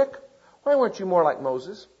say, Rick, why weren't you more like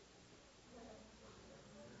Moses?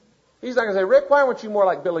 He's not going to say, Rick, why weren't you more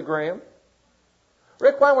like Billy Graham?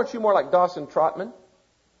 Rick, why weren't you more like Dawson Trotman?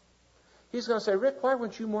 He's going to say, Rick, why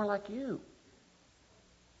weren't you more like you?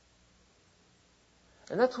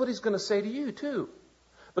 And that's what He's going to say to you, too.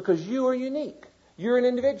 Because you are unique. You're an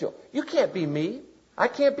individual. You can't be me. I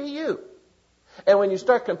can't be you. And when you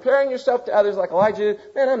start comparing yourself to others like Elijah did,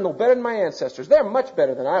 man, I'm no better than my ancestors. They're much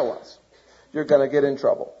better than I was. You're going to get in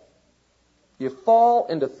trouble. You fall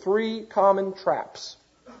into 3 common traps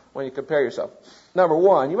when you compare yourself. Number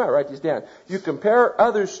 1, you might write these down. You compare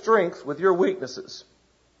others' strengths with your weaknesses.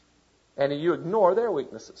 And you ignore their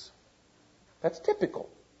weaknesses. That's typical.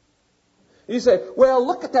 You say, well,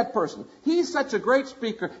 look at that person. He's such a great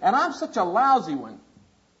speaker, and I'm such a lousy one.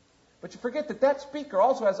 But you forget that that speaker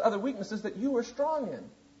also has other weaknesses that you are strong in.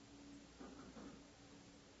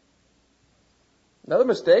 Another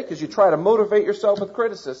mistake is you try to motivate yourself with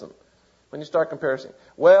criticism when you start comparing.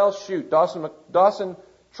 Well, shoot, Dawson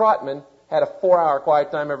Trotman had a 4-hour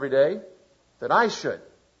quiet time every day, then I should.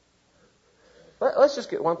 Let's just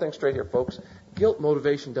get one thing straight here, folks. Guilt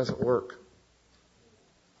motivation doesn't work.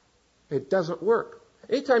 It doesn't work.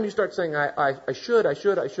 Anytime you start saying, I should,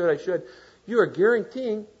 you are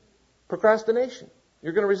guaranteeing procrastination.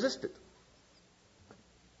 You're going to resist it.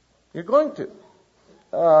 You're going to.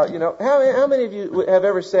 How many of you have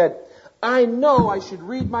ever said, I know I should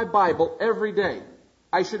read my Bible every day.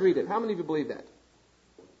 I should read it. How many of you believe that?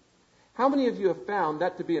 How many of you have found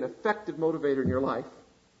that to be an effective motivator in your life?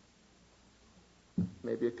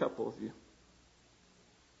 Maybe a couple of you.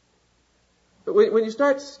 But when you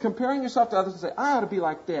start comparing yourself to others and say, I ought to be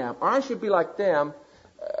like them, or I should be like them,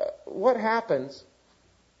 what happens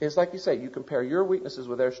is, like you say, you compare your weaknesses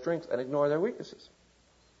with their strengths and ignore their weaknesses.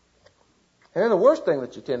 And then the worst thing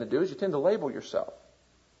that you tend to do is you tend to label yourself.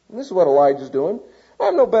 And this is what Elijah's doing.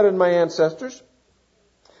 I'm no better than my ancestors.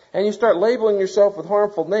 And you start labeling yourself with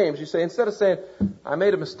harmful names. You say, instead of saying, I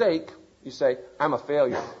made a mistake, you say, I'm a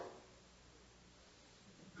failure.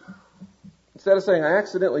 Instead of saying, I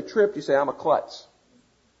accidentally tripped, you say, I'm a klutz.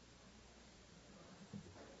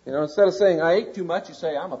 Instead of saying, I ate too much, you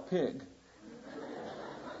say, I'm a pig.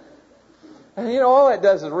 And all that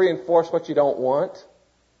does is reinforce what you don't want.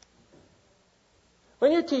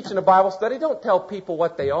 When you're teaching a Bible study, don't tell people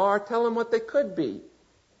what they are. Tell them what they could be.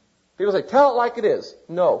 People say, tell it like it is.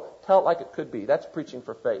 No, tell it like it could be. That's preaching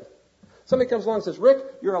for faith. Somebody comes along and says, Rick,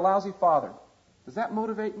 you're a lousy father. Does that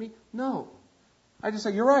motivate me? No. I just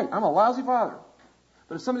say, you're right, I'm a lousy father.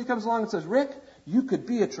 But if somebody comes along and says, Rick, you could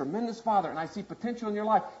be a tremendous father, and I see potential in your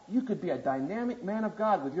life. You could be a dynamic man of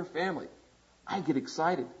God with your family. I get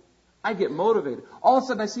excited. I get motivated. All of a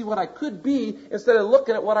sudden I see what I could be instead of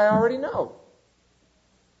looking at what I already know.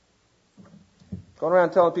 Going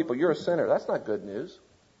around telling people you're a sinner, that's not good news.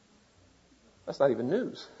 That's not even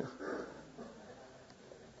news.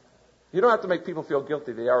 You don't have to make people feel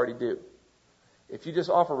guilty. They already do. If you just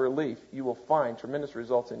offer relief, you will find tremendous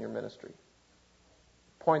results in your ministry.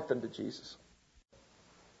 Point them to Jesus.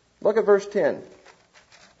 Look at verse 10.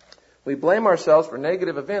 We blame ourselves for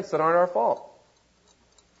negative events that aren't our fault.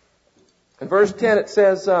 In verse 10 it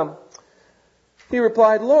says, he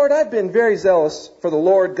replied, Lord, I've been very zealous for the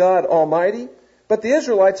Lord God Almighty, but the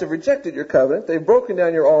Israelites have rejected your covenant. They've broken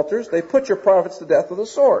down your altars. They've put your prophets to death with a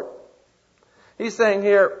sword. He's saying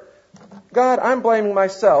here, God, I'm blaming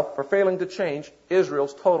myself for failing to change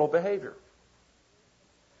Israel's total behavior.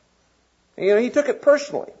 He took it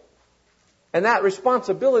personally. And that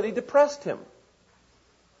responsibility depressed him.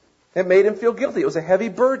 It made him feel guilty. It was a heavy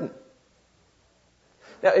burden.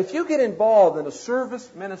 Now, if you get involved in a service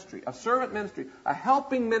ministry, a servant ministry, a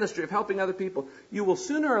helping ministry of helping other people, you will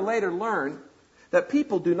sooner or later learn that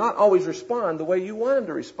people do not always respond the way you want them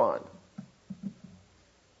to respond.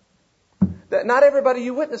 That not everybody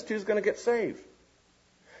you witness to is going to get saved.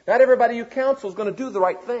 Not everybody you counsel is going to do the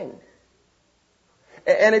right thing.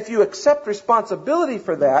 And if you accept responsibility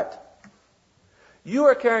for that, you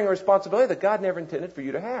are carrying a responsibility that God never intended for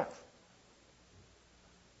you to have.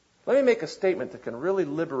 Let me make a statement that can really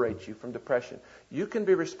liberate you from depression. You can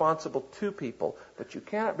be responsible to people, but you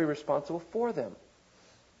cannot be responsible for them.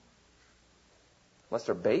 Unless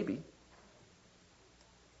they're a baby.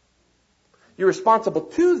 You're responsible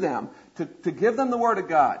to them to give them the Word of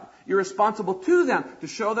God. You're responsible to them to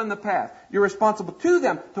show them the path. You're responsible to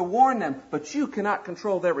them to warn them, but you cannot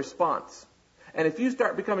control their response. And if you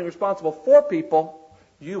start becoming responsible for people,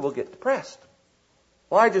 you will get depressed.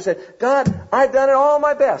 Elijah said, God, I've done it all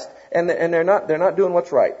my best. And they're not doing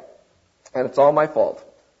what's right. And it's all my fault.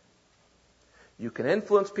 You can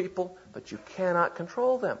influence people, but you cannot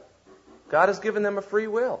control them. God has given them a free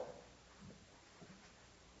will.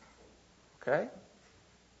 Okay?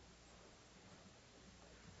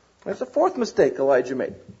 There's a fourth mistake Elijah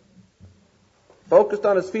made. Focused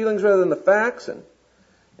on his feelings rather than the facts,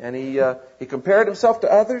 and he compared himself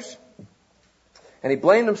to others. And he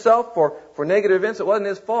blamed himself for negative events. It wasn't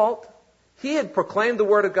his fault. He had proclaimed the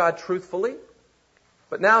Word of God truthfully.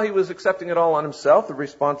 But now he was accepting it all on himself, the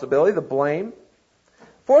responsibility, the blame.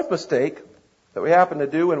 Fourth mistake that we happen to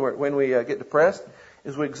do when we get depressed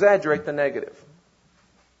is we exaggerate the negative.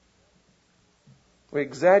 We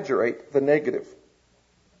exaggerate the negative.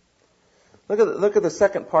 Look at the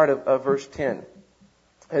second part of verse 10.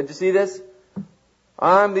 Did you see this?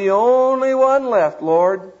 I'm the only one left,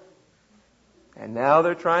 Lord. And now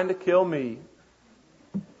they're trying to kill me.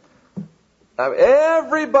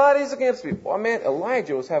 Everybody's against me. Well, man,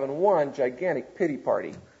 Elijah was having one gigantic pity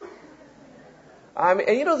party. And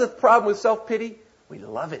you know the problem with self-pity? We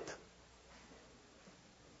love it.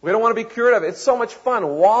 We don't want to be cured of it. It's so much fun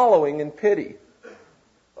wallowing in pity.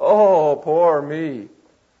 Oh, poor me.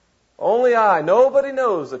 Only I. Nobody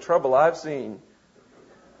knows the trouble I've seen.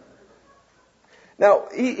 Now,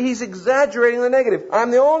 he's exaggerating the negative. I'm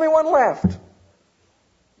the only one left.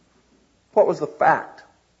 What was the fact?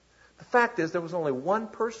 The fact is there was only one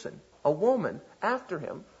person, a woman, after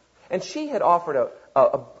him, and she had offered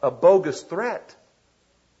a bogus threat.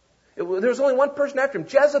 There was only one person after him,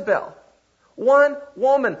 Jezebel. One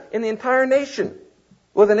woman in the entire nation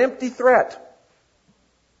with an empty threat.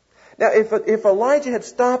 Now, if Elijah had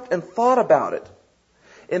stopped and thought about it,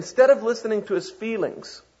 instead of listening to his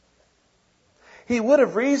feelings, he would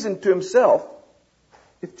have reasoned to himself,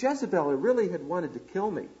 if Jezebel really had wanted to kill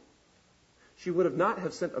me, she would have not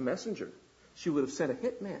have sent a messenger. She would have sent a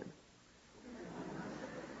hitman.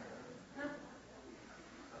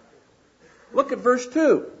 Look at verse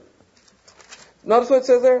 2. Notice what it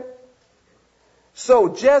says there?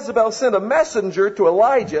 So Jezebel sent a messenger to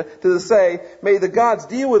Elijah to say, may the gods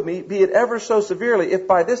deal with me, be it ever so severely, if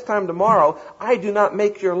by this time tomorrow I do not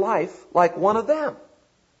make your life like one of them.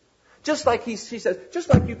 Just like she says, just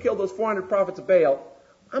like you killed those 400 prophets of Baal,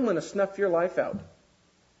 I'm going to snuff your life out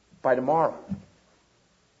by tomorrow.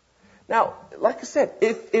 Now, like I said,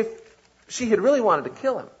 if she had really wanted to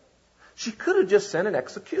kill him, she could have just sent an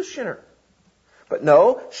executioner. But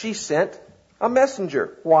no, she sent a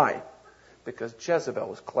messenger. Why? Because Jezebel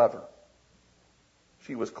was clever.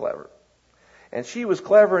 She was clever. And she was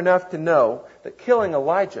clever enough to know that killing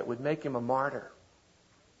Elijah would make him a martyr.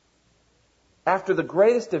 After the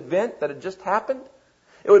greatest event that had just happened,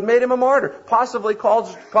 it would have made him a martyr. Possibly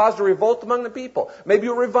caused a revolt among the people. Maybe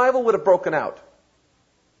a revival would have broken out.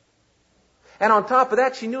 And on top of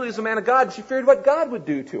that, she knew he was a man of God, and she feared what God would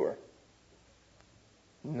do to her.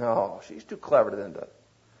 No, she's too clever then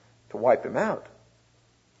to wipe him out.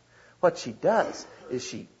 What she does is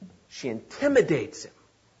she intimidates him.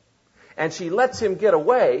 And she lets him get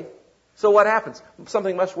away. So what happens?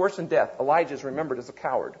 Something much worse than death. Elijah is remembered as a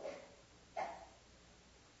coward.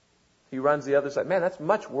 He runs the other side. Man, that's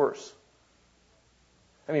much worse.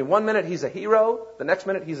 I mean, one minute he's a hero, the next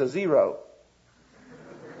minute he's a zero.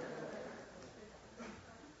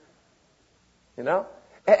 You know?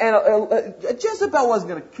 And Jezebel wasn't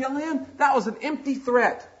going to kill him. That was an empty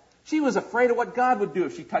threat. She was afraid of what God would do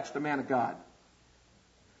if she touched a man of God.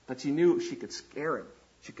 But she knew she could scare him.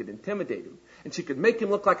 She could intimidate him. And she could make him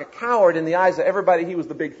look like a coward in the eyes of everybody he was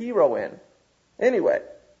the big hero in. Anyway.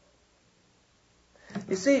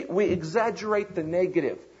 You see, we exaggerate the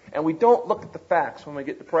negative. And we don't look at the facts when we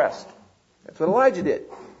get depressed. That's what Elijah did.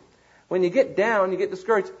 When you get down, you get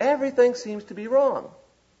discouraged, everything seems to be wrong.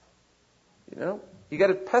 You know? You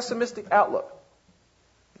got a pessimistic outlook.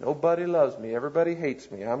 Nobody loves me. Everybody hates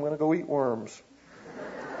me. I'm going to go eat worms.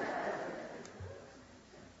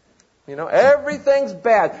 You know, everything's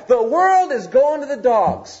bad. The world is going to the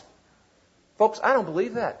dogs. Folks, I don't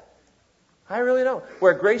believe that. I really don't.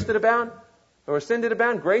 Where grace did abound, or sin did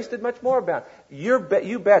abound, grace did much more abound. You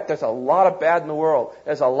bet there's a lot of bad in the world.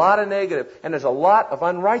 There's a lot of negative, and there's a lot of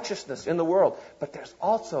unrighteousness in the world. But there's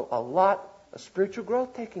also a lot a spiritual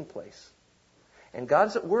growth taking place. And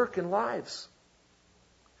God's at work in lives.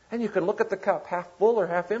 And you can look at the cup half full or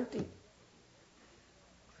half empty.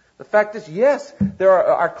 The fact is, yes,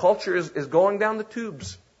 our culture is going down the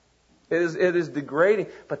tubes. It is degrading.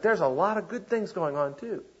 But there's a lot of good things going on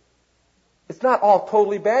too. It's not all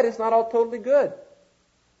totally bad. It's not all totally good.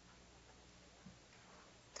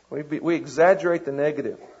 We exaggerate the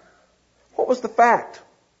negative. What was the fact?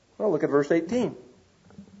 Well, look at verse 18.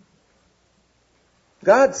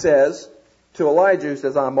 God says to Elijah, who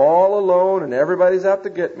says, I'm all alone and everybody's out to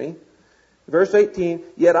get me. Verse 18,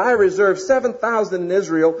 yet I reserve 7,000 in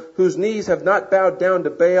Israel whose knees have not bowed down to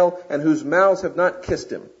Baal and whose mouths have not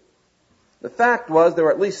kissed him. The fact was there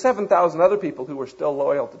were at least 7,000 other people who were still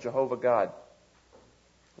loyal to Jehovah God.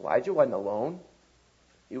 Elijah wasn't alone.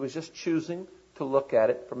 He was just choosing to look at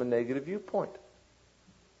it from a negative viewpoint.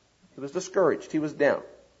 He was discouraged. He was down.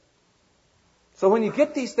 So when you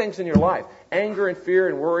get these things in your life, anger and fear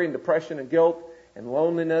and worry and depression and guilt and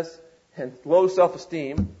loneliness and low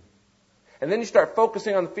self-esteem, and then you start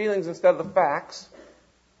focusing on the feelings instead of the facts,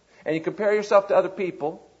 and you compare yourself to other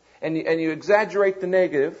people, and you exaggerate the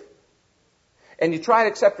negative, and you try to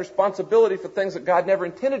accept responsibility for things that God never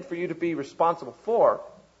intended for you to be responsible for,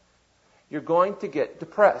 you're going to get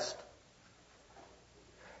depressed.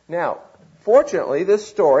 Now, fortunately, this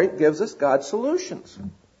story gives us God's solutions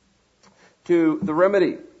to the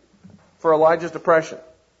remedy for Elijah's depression.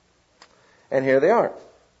 And here they are.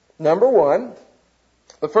 Number one,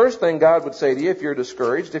 the first thing God would say to you if you're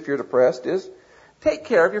discouraged, if you're depressed, is take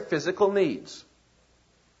care of your physical needs.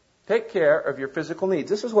 Take care of your physical needs.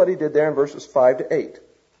 This is what he did there in verses 5 to 8.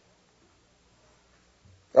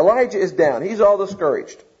 Elijah is down. He's all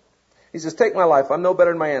discouraged. He says, take my life. I'm no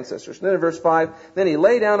better than my ancestors. And then in verse 5, then he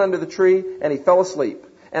lay down under the tree and he fell asleep.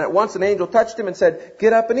 And at once an angel touched him and said,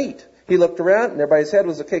 get up and eat. He looked around, and there by his head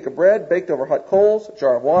was a cake of bread baked over hot coals, a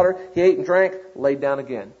jar of water. He ate and drank, laid down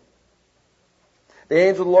again. The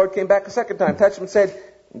angel of the Lord came back a second time, touched him and said,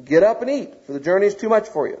 get up and eat, for the journey is too much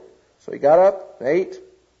for you. So he got up and ate,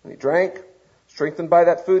 and he drank. Strengthened by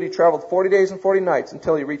that food, he traveled 40 days and 40 nights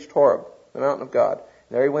until he reached Horeb, the mountain of God.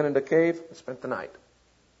 And there he went into a cave and spent the night.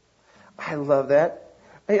 I love that.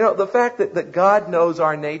 You know, the fact that God knows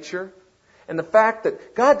our nature, and the fact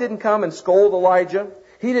that God didn't come and scold Elijah.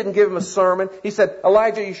 He didn't give him a sermon. He said,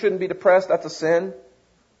 Elijah, you shouldn't be depressed. That's a sin.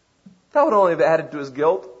 That would only have added to his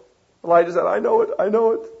guilt. Elijah said, I know it.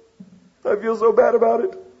 I feel so bad about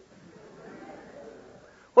it.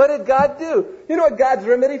 What did God do? You know what God's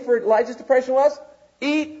remedy for Elijah's depression was?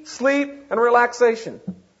 Eat, sleep, and relaxation.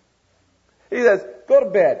 He says, go to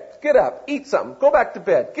bed. Get up. Eat something. Go back to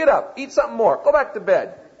bed. Get up. Eat something more. Go back to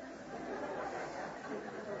bed.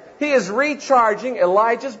 He is recharging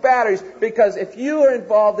Elijah's batteries, because if you are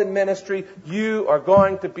involved in ministry, you are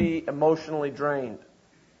going to be emotionally drained.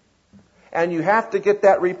 And you have to get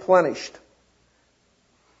that replenished.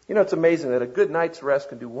 You know, it's amazing that a good night's rest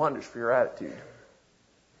can do wonders for your attitude.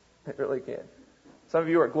 It really can. Some of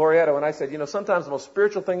you were at Glorietta when I said, you know, sometimes the most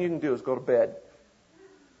spiritual thing you can do is go to bed.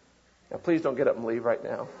 Now, please don't get up and leave right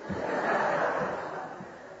now.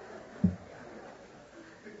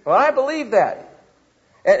 Well, I believe that.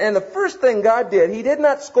 And the first thing God did, He did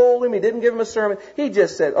not scold him. He didn't give him a sermon. He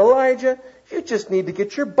just said, Elijah, you just need to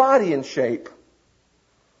get your body in shape.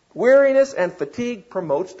 Weariness and fatigue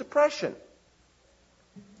promotes depression.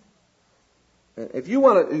 If you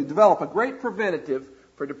want to develop a great preventative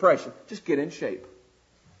for depression, just get in shape.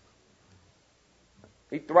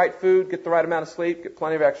 Eat the right food, get the right amount of sleep, get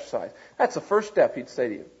plenty of exercise. That's the first step He'd say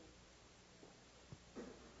to you.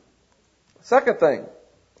 Second thing.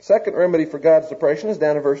 Second remedy for God's depression is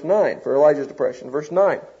down in verse 9, for Elijah's depression. Verse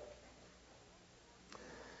 9.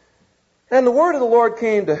 And the word of the Lord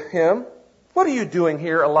came to him, what are you doing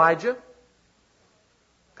here, Elijah?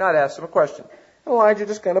 God asked him a question. And Elijah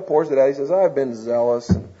just kind of pours it out. He says, I've been zealous,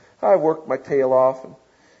 and I've worked my tail off,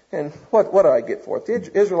 and what do I get for it?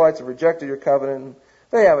 The Israelites have rejected your covenant, and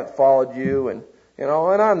they haven't followed you, and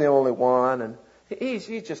I'm the only one. And he's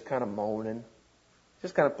just kind of moaning.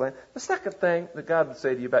 Just kind of plain. The second thing that God would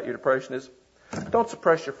say to you about your depression is, don't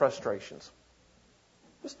suppress your frustrations.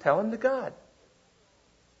 Just tell them to God.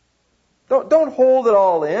 Don't hold it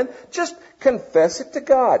all in. Just confess it to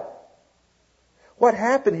God. What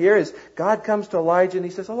happened here is God comes to Elijah and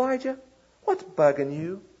He says, Elijah, what's bugging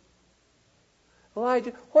you?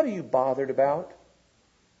 Elijah, what are you bothered about?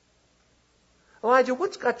 Elijah,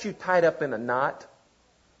 what's got you tied up in a knot?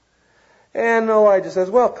 And Elijah says,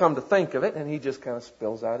 well, come to think of it. And he just kind of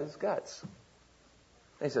spills out his guts.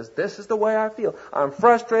 And he says, this is the way I feel. I'm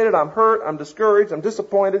frustrated, I'm hurt, I'm discouraged, I'm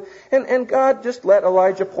disappointed. And God just let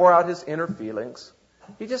Elijah pour out his inner feelings.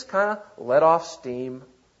 he just kind of let off steam.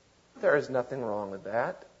 There is nothing wrong with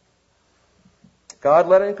that. God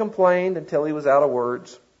let him complain until he was out of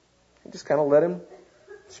words. He just kind of let him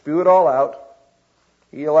spew it all out.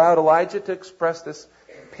 He allowed Elijah to express this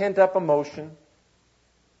pent-up emotion.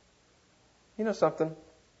 You know something?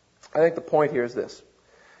 I think the point here is this.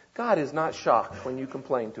 God is not shocked when you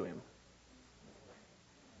complain to him.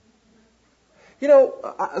 You know,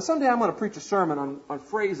 someday I'm going to preach a sermon on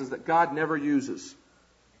phrases that God never uses.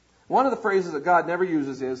 One of the phrases that God never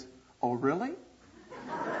uses is, "Oh, really?"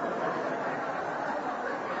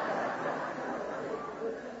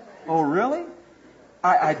 "Oh, really?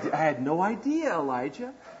 I had no idea,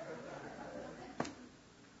 Elijah."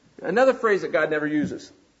 Another phrase that God never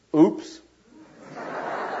uses, "Oops."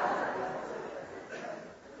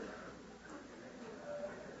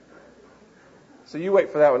 So you wait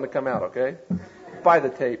for that one to come out, okay? Buy the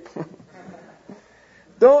tape.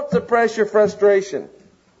 Don't suppress your frustration.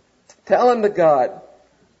 Tell him to God.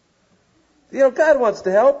 You know, God wants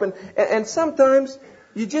to help, and sometimes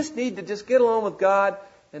you just need to just get along with God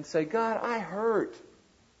and say, "God, I hurt."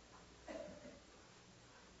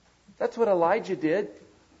 That's what Elijah did.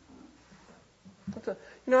 You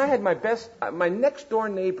know, I had my next door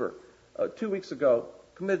neighbor 2 weeks ago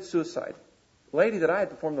committed suicide. A lady that I had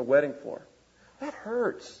performed the wedding for. That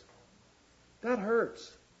hurts. That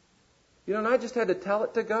hurts. You know, and I just had to tell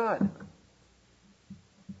it to God.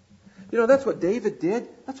 You know, that's what David did.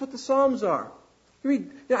 That's what the Psalms are.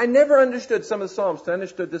 I never understood some of the Psalms until I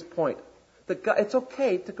understood this point. That God, it's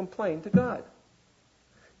okay to complain to God.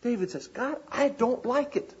 David says, "God, I don't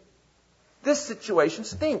like it. This situation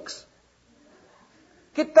stinks.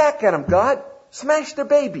 Get back at them, God. Smash their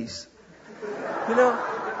babies." You know,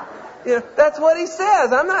 that's what he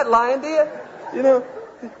says. I'm not lying to you. You know,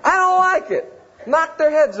 I don't like it. Knock their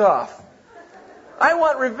heads off. I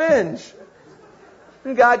want revenge.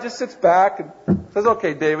 And God just sits back and says,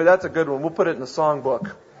 "Okay, David, that's a good one. We'll put it in the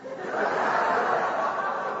songbook."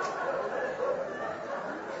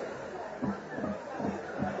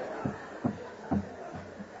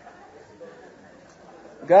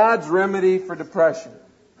 God's remedy for depression.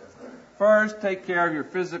 First, take care of your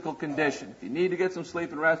physical condition. If you need to get some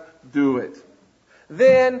sleep and rest, do it.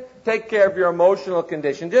 Then, take care of your emotional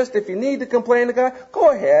condition. Just if you need to complain to God, go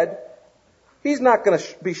ahead. He's not going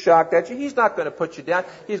to be shocked at you. He's not going to put you down.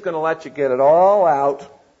 He's going to let you get it all out.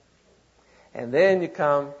 And then you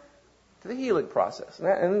come to the healing process.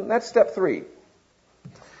 And that's step 3.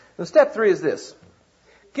 And step 3 is this.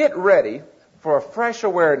 Get ready for a fresh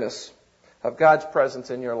awareness of God's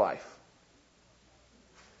presence in your life.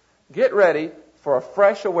 Get ready for a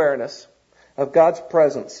fresh awareness of God's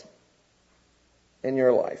presence in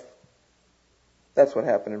your life. That's what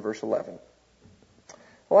happened in verse 11.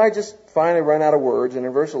 Well, I just finally run out of words, and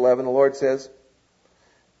in verse 11 the Lord says,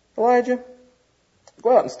 "Elijah,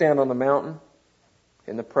 go out and stand on the mountain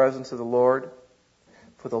in the presence of the Lord,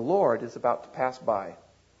 for the Lord is about to pass by." And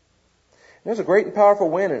there's a great and powerful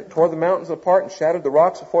wind, and it tore the mountains apart and shattered the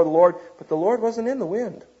rocks before the Lord, but the Lord wasn't in the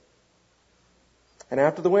wind. And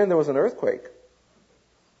after the wind there was an earthquake,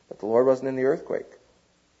 but the Lord wasn't in the earthquake.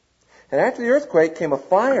 And after the earthquake came a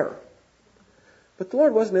fire, but the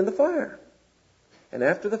Lord wasn't in the fire. And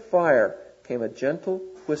after the fire came a gentle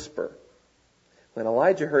whisper. When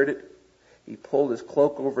Elijah heard it, he pulled his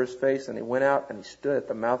cloak over his face and he went out and he stood at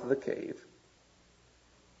the mouth of the cave.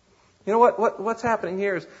 You know what's happening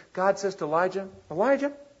here is God says to Elijah,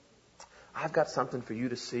 "Elijah, I've got something for you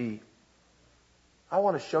to see. I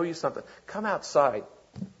want to show you something. Come outside."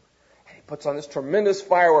 And he puts on this tremendous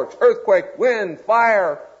fireworks, earthquake, wind,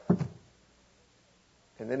 fire.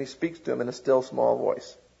 And then he speaks to him in a still small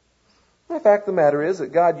voice. The fact of the matter is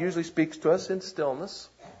that God usually speaks to us in stillness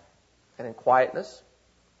and in quietness.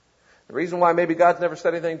 The reason why maybe God's never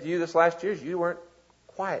said anything to you this last year is you weren't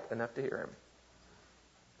quiet enough to hear him.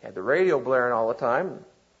 You had the radio blaring all the time.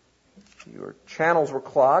 Your channels were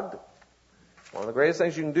clogged. One of the greatest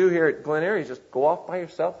things you can do here at Glen Eyrie is just go off by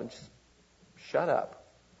yourself and just shut up.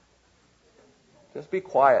 Just be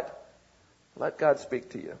quiet. Let God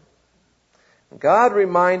speak to you. And God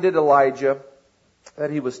reminded Elijah that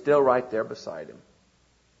he was still right there beside him.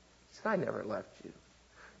 He said, "I never left you.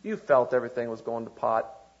 You felt everything was going to pot,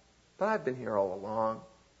 but I've been here all along."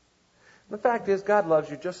 And the fact is, God loves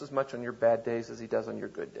you just as much on your bad days as he does on your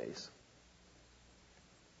good days.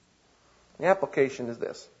 The application is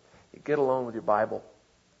this. You get alone with your Bible,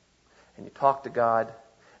 and you talk to God,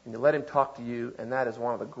 and you let him talk to you, and that is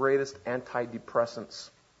one of the greatest antidepressants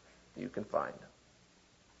you can find.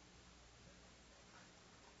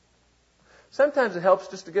 Sometimes it helps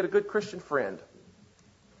just to get a good Christian friend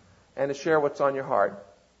and to share what's on your heart.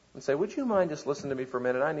 and say, would you mind just listening to me for a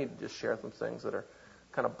minute? I need to just share some things that are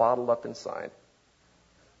kind of bottled up inside.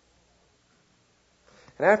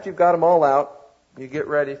 And after you've got them all out, you get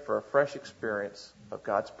ready for a fresh experience of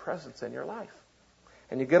God's presence in your life.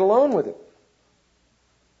 And you get alone with Him.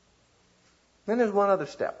 Then there's one other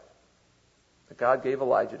step that God gave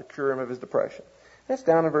Elijah to cure him of his depression. That's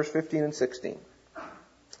down in verse 15 and 16.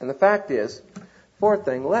 And the fact is, fourth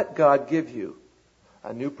thing, let God give you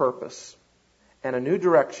a new purpose and a new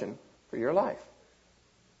direction for your life.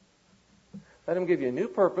 Let Him give you a new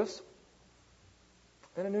purpose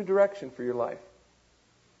and a new direction for your life.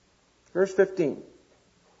 Verse 15.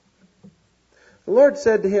 The Lord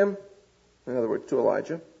said to him, in other words, to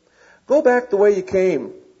Elijah, go back the way you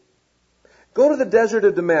came. Go to the desert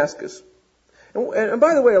of Damascus. And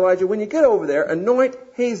by the way, Elijah, when you get over there, anoint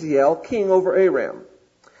Hazael king over Aram.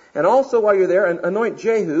 And also while you're there, anoint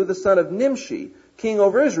Jehu, the son of Nimshi, king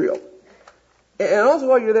over Israel. And also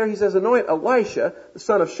while you're there, he says, anoint Elisha, the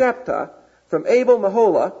son of Shaphtah, from Abel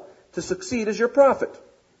Meholah, to succeed as your prophet.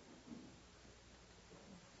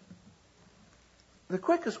 The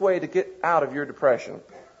quickest way to get out of your depression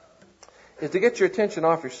is to get your attention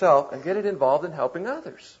off yourself and get it involved in helping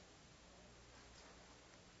others.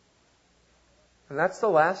 And that's the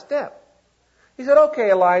last step. He said,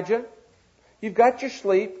 okay, Elijah, you've got your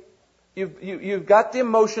sleep. You've got the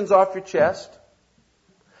emotions off your chest.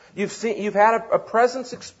 You've had a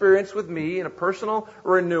presence experience with me and a personal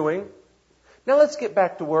renewing. Now let's get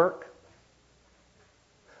back to work.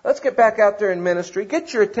 Let's get back out there in ministry.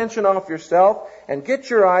 Get your attention off yourself and get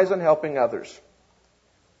your eyes on helping others.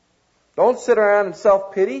 Don't sit around in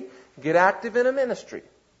self-pity. Get active in a ministry.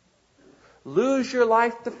 Lose your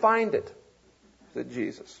life to find it, said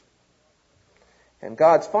Jesus. And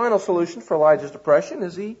God's final solution for Elijah's depression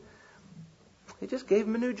is He just gave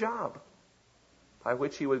him a new job by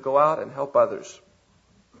which he would go out and help others.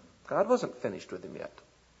 God wasn't finished with him yet.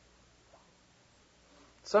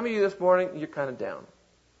 Some of you this morning, you're kind of down,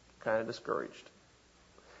 kind of discouraged.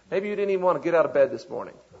 Maybe you didn't even want to get out of bed this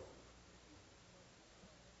morning.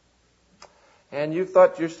 And you've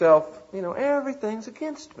thought to yourself, everything's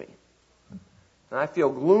against me. And I feel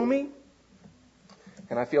gloomy.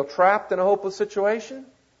 And I feel trapped in a hopeless situation.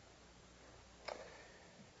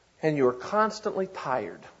 And you're constantly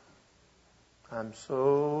tired. I'm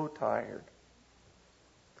so tired.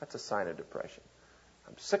 That's a sign of depression.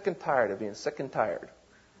 I'm sick and tired of being sick and tired.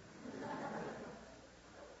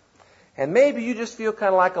 And maybe you just feel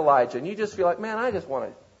kind of like Elijah, and you just feel like, man, I just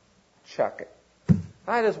want to chuck it.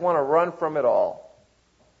 I just want to run from it all.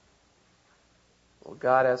 Well,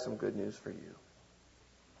 God has some good news for you.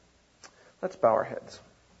 Let's bow our heads.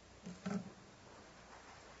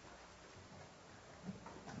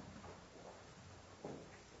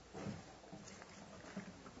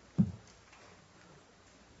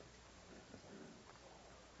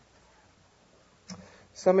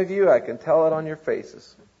 Some of you, I can tell it on your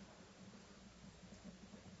faces,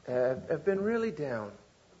 have been really down.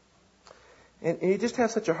 And you just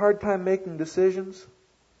have such a hard time making decisions.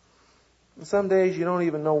 And some days you don't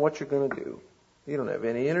even know what you're going to do. You don't have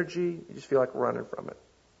any energy. You just feel like running from it.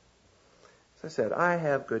 As I said, I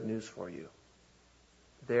have good news for you.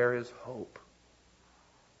 There is hope.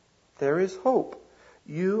 There is hope.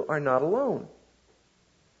 You are not alone.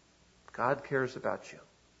 God cares about you.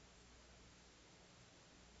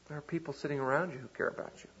 There are people sitting around you who care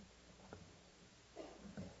about you.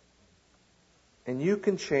 And you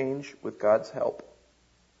can change with God's help.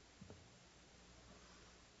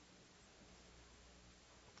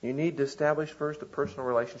 You need to establish first a personal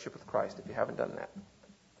relationship with Christ if you haven't done that.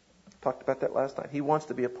 Talked about that last night. He wants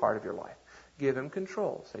to be a part of your life. Give Him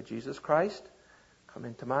control. Say, Jesus Christ, come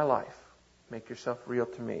into my life. Make yourself real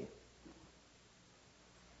to me.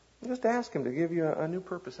 And just ask Him to give you a new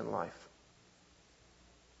purpose in life.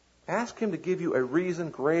 Ask Him to give you a reason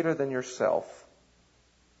greater than yourself,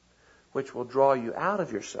 which will draw you out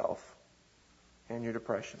of yourself and your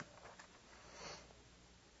depression.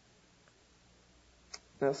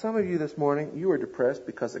 Now, some of you this morning, you are depressed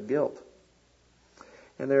because of guilt.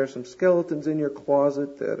 And there are some skeletons in your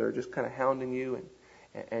closet that are just kind of hounding you,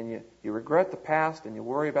 and you regret the past and you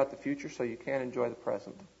worry about the future, so you can't enjoy the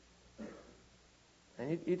present.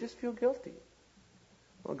 And you just feel guilty.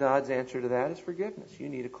 Well, God's answer to that is forgiveness. You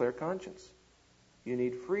need a clear conscience. You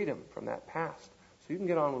need freedom from that past so you can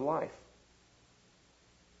get on with life.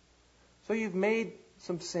 So you've made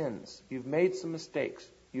some sins. You've made some mistakes.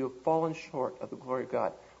 You have fallen short of the glory of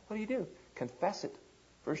God. What do? Confess it.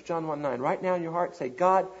 1 John 1:9. Right now in your heart, say,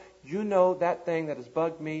 God, you know that thing that has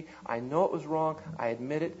bugged me. I know it was wrong. I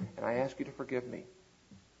admit it, and I ask you to forgive me.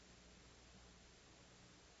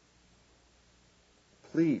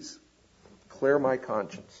 please clear my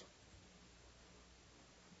conscience.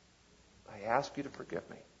 I ask you to forgive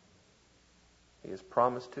me. He has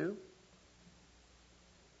promised to.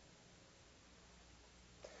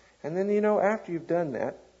 And then, after you've done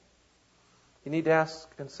that, you need to ask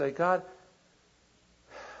and say, God,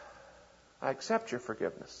 I accept your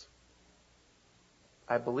forgiveness.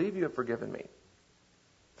 I believe you have forgiven me.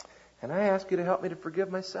 And I ask you to help me to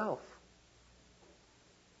forgive myself.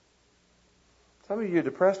 Some of you are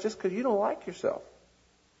depressed just because you don't like yourself.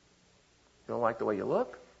 You don't like the way you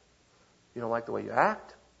look. You don't like the way you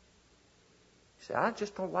act. You say, I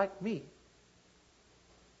just don't like me.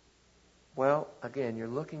 Well, again, you're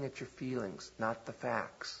looking at your feelings, not the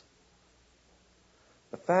facts.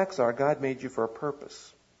 The facts are God made you for a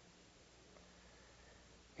purpose.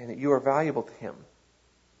 And that you are valuable to Him.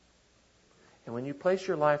 And when you place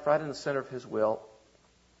your life right in the center of His will,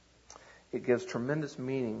 it gives tremendous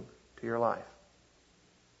meaning to your life.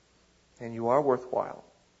 And you are worthwhile.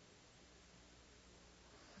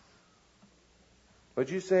 Would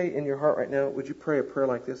you say in your heart right now, would you pray a prayer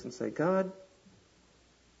like this and say, God,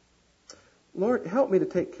 Lord, help me to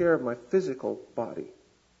take care of my physical body.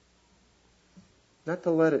 Not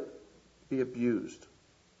to let it be abused.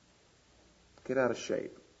 Get out of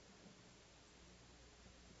shape.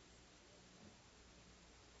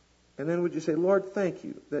 And then would you say, Lord, thank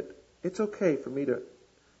you that it's okay for me to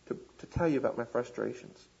tell you about my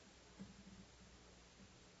frustrations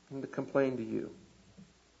and to complain to you.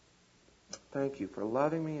 Thank you for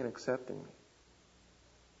loving me and accepting me.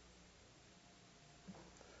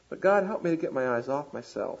 But God, help me to get my eyes off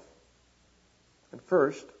myself and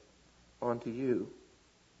first onto you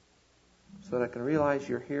so that I can realize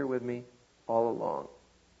you're here with me all along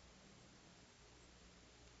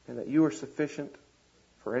and that you are sufficient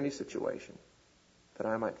for any situation that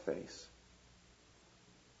I might face.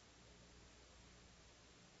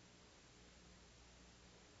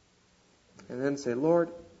 And then say,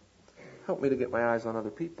 Lord, help me to get my eyes on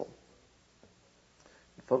other people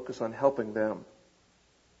and focus on helping them,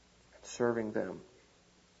 serving them,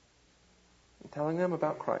 and telling them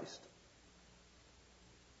about Christ.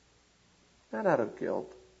 Not out of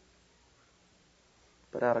guilt,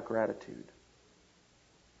 but out of gratitude.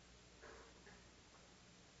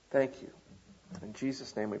 Thank you. In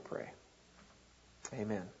Jesus' name we pray.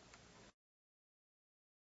 Amen.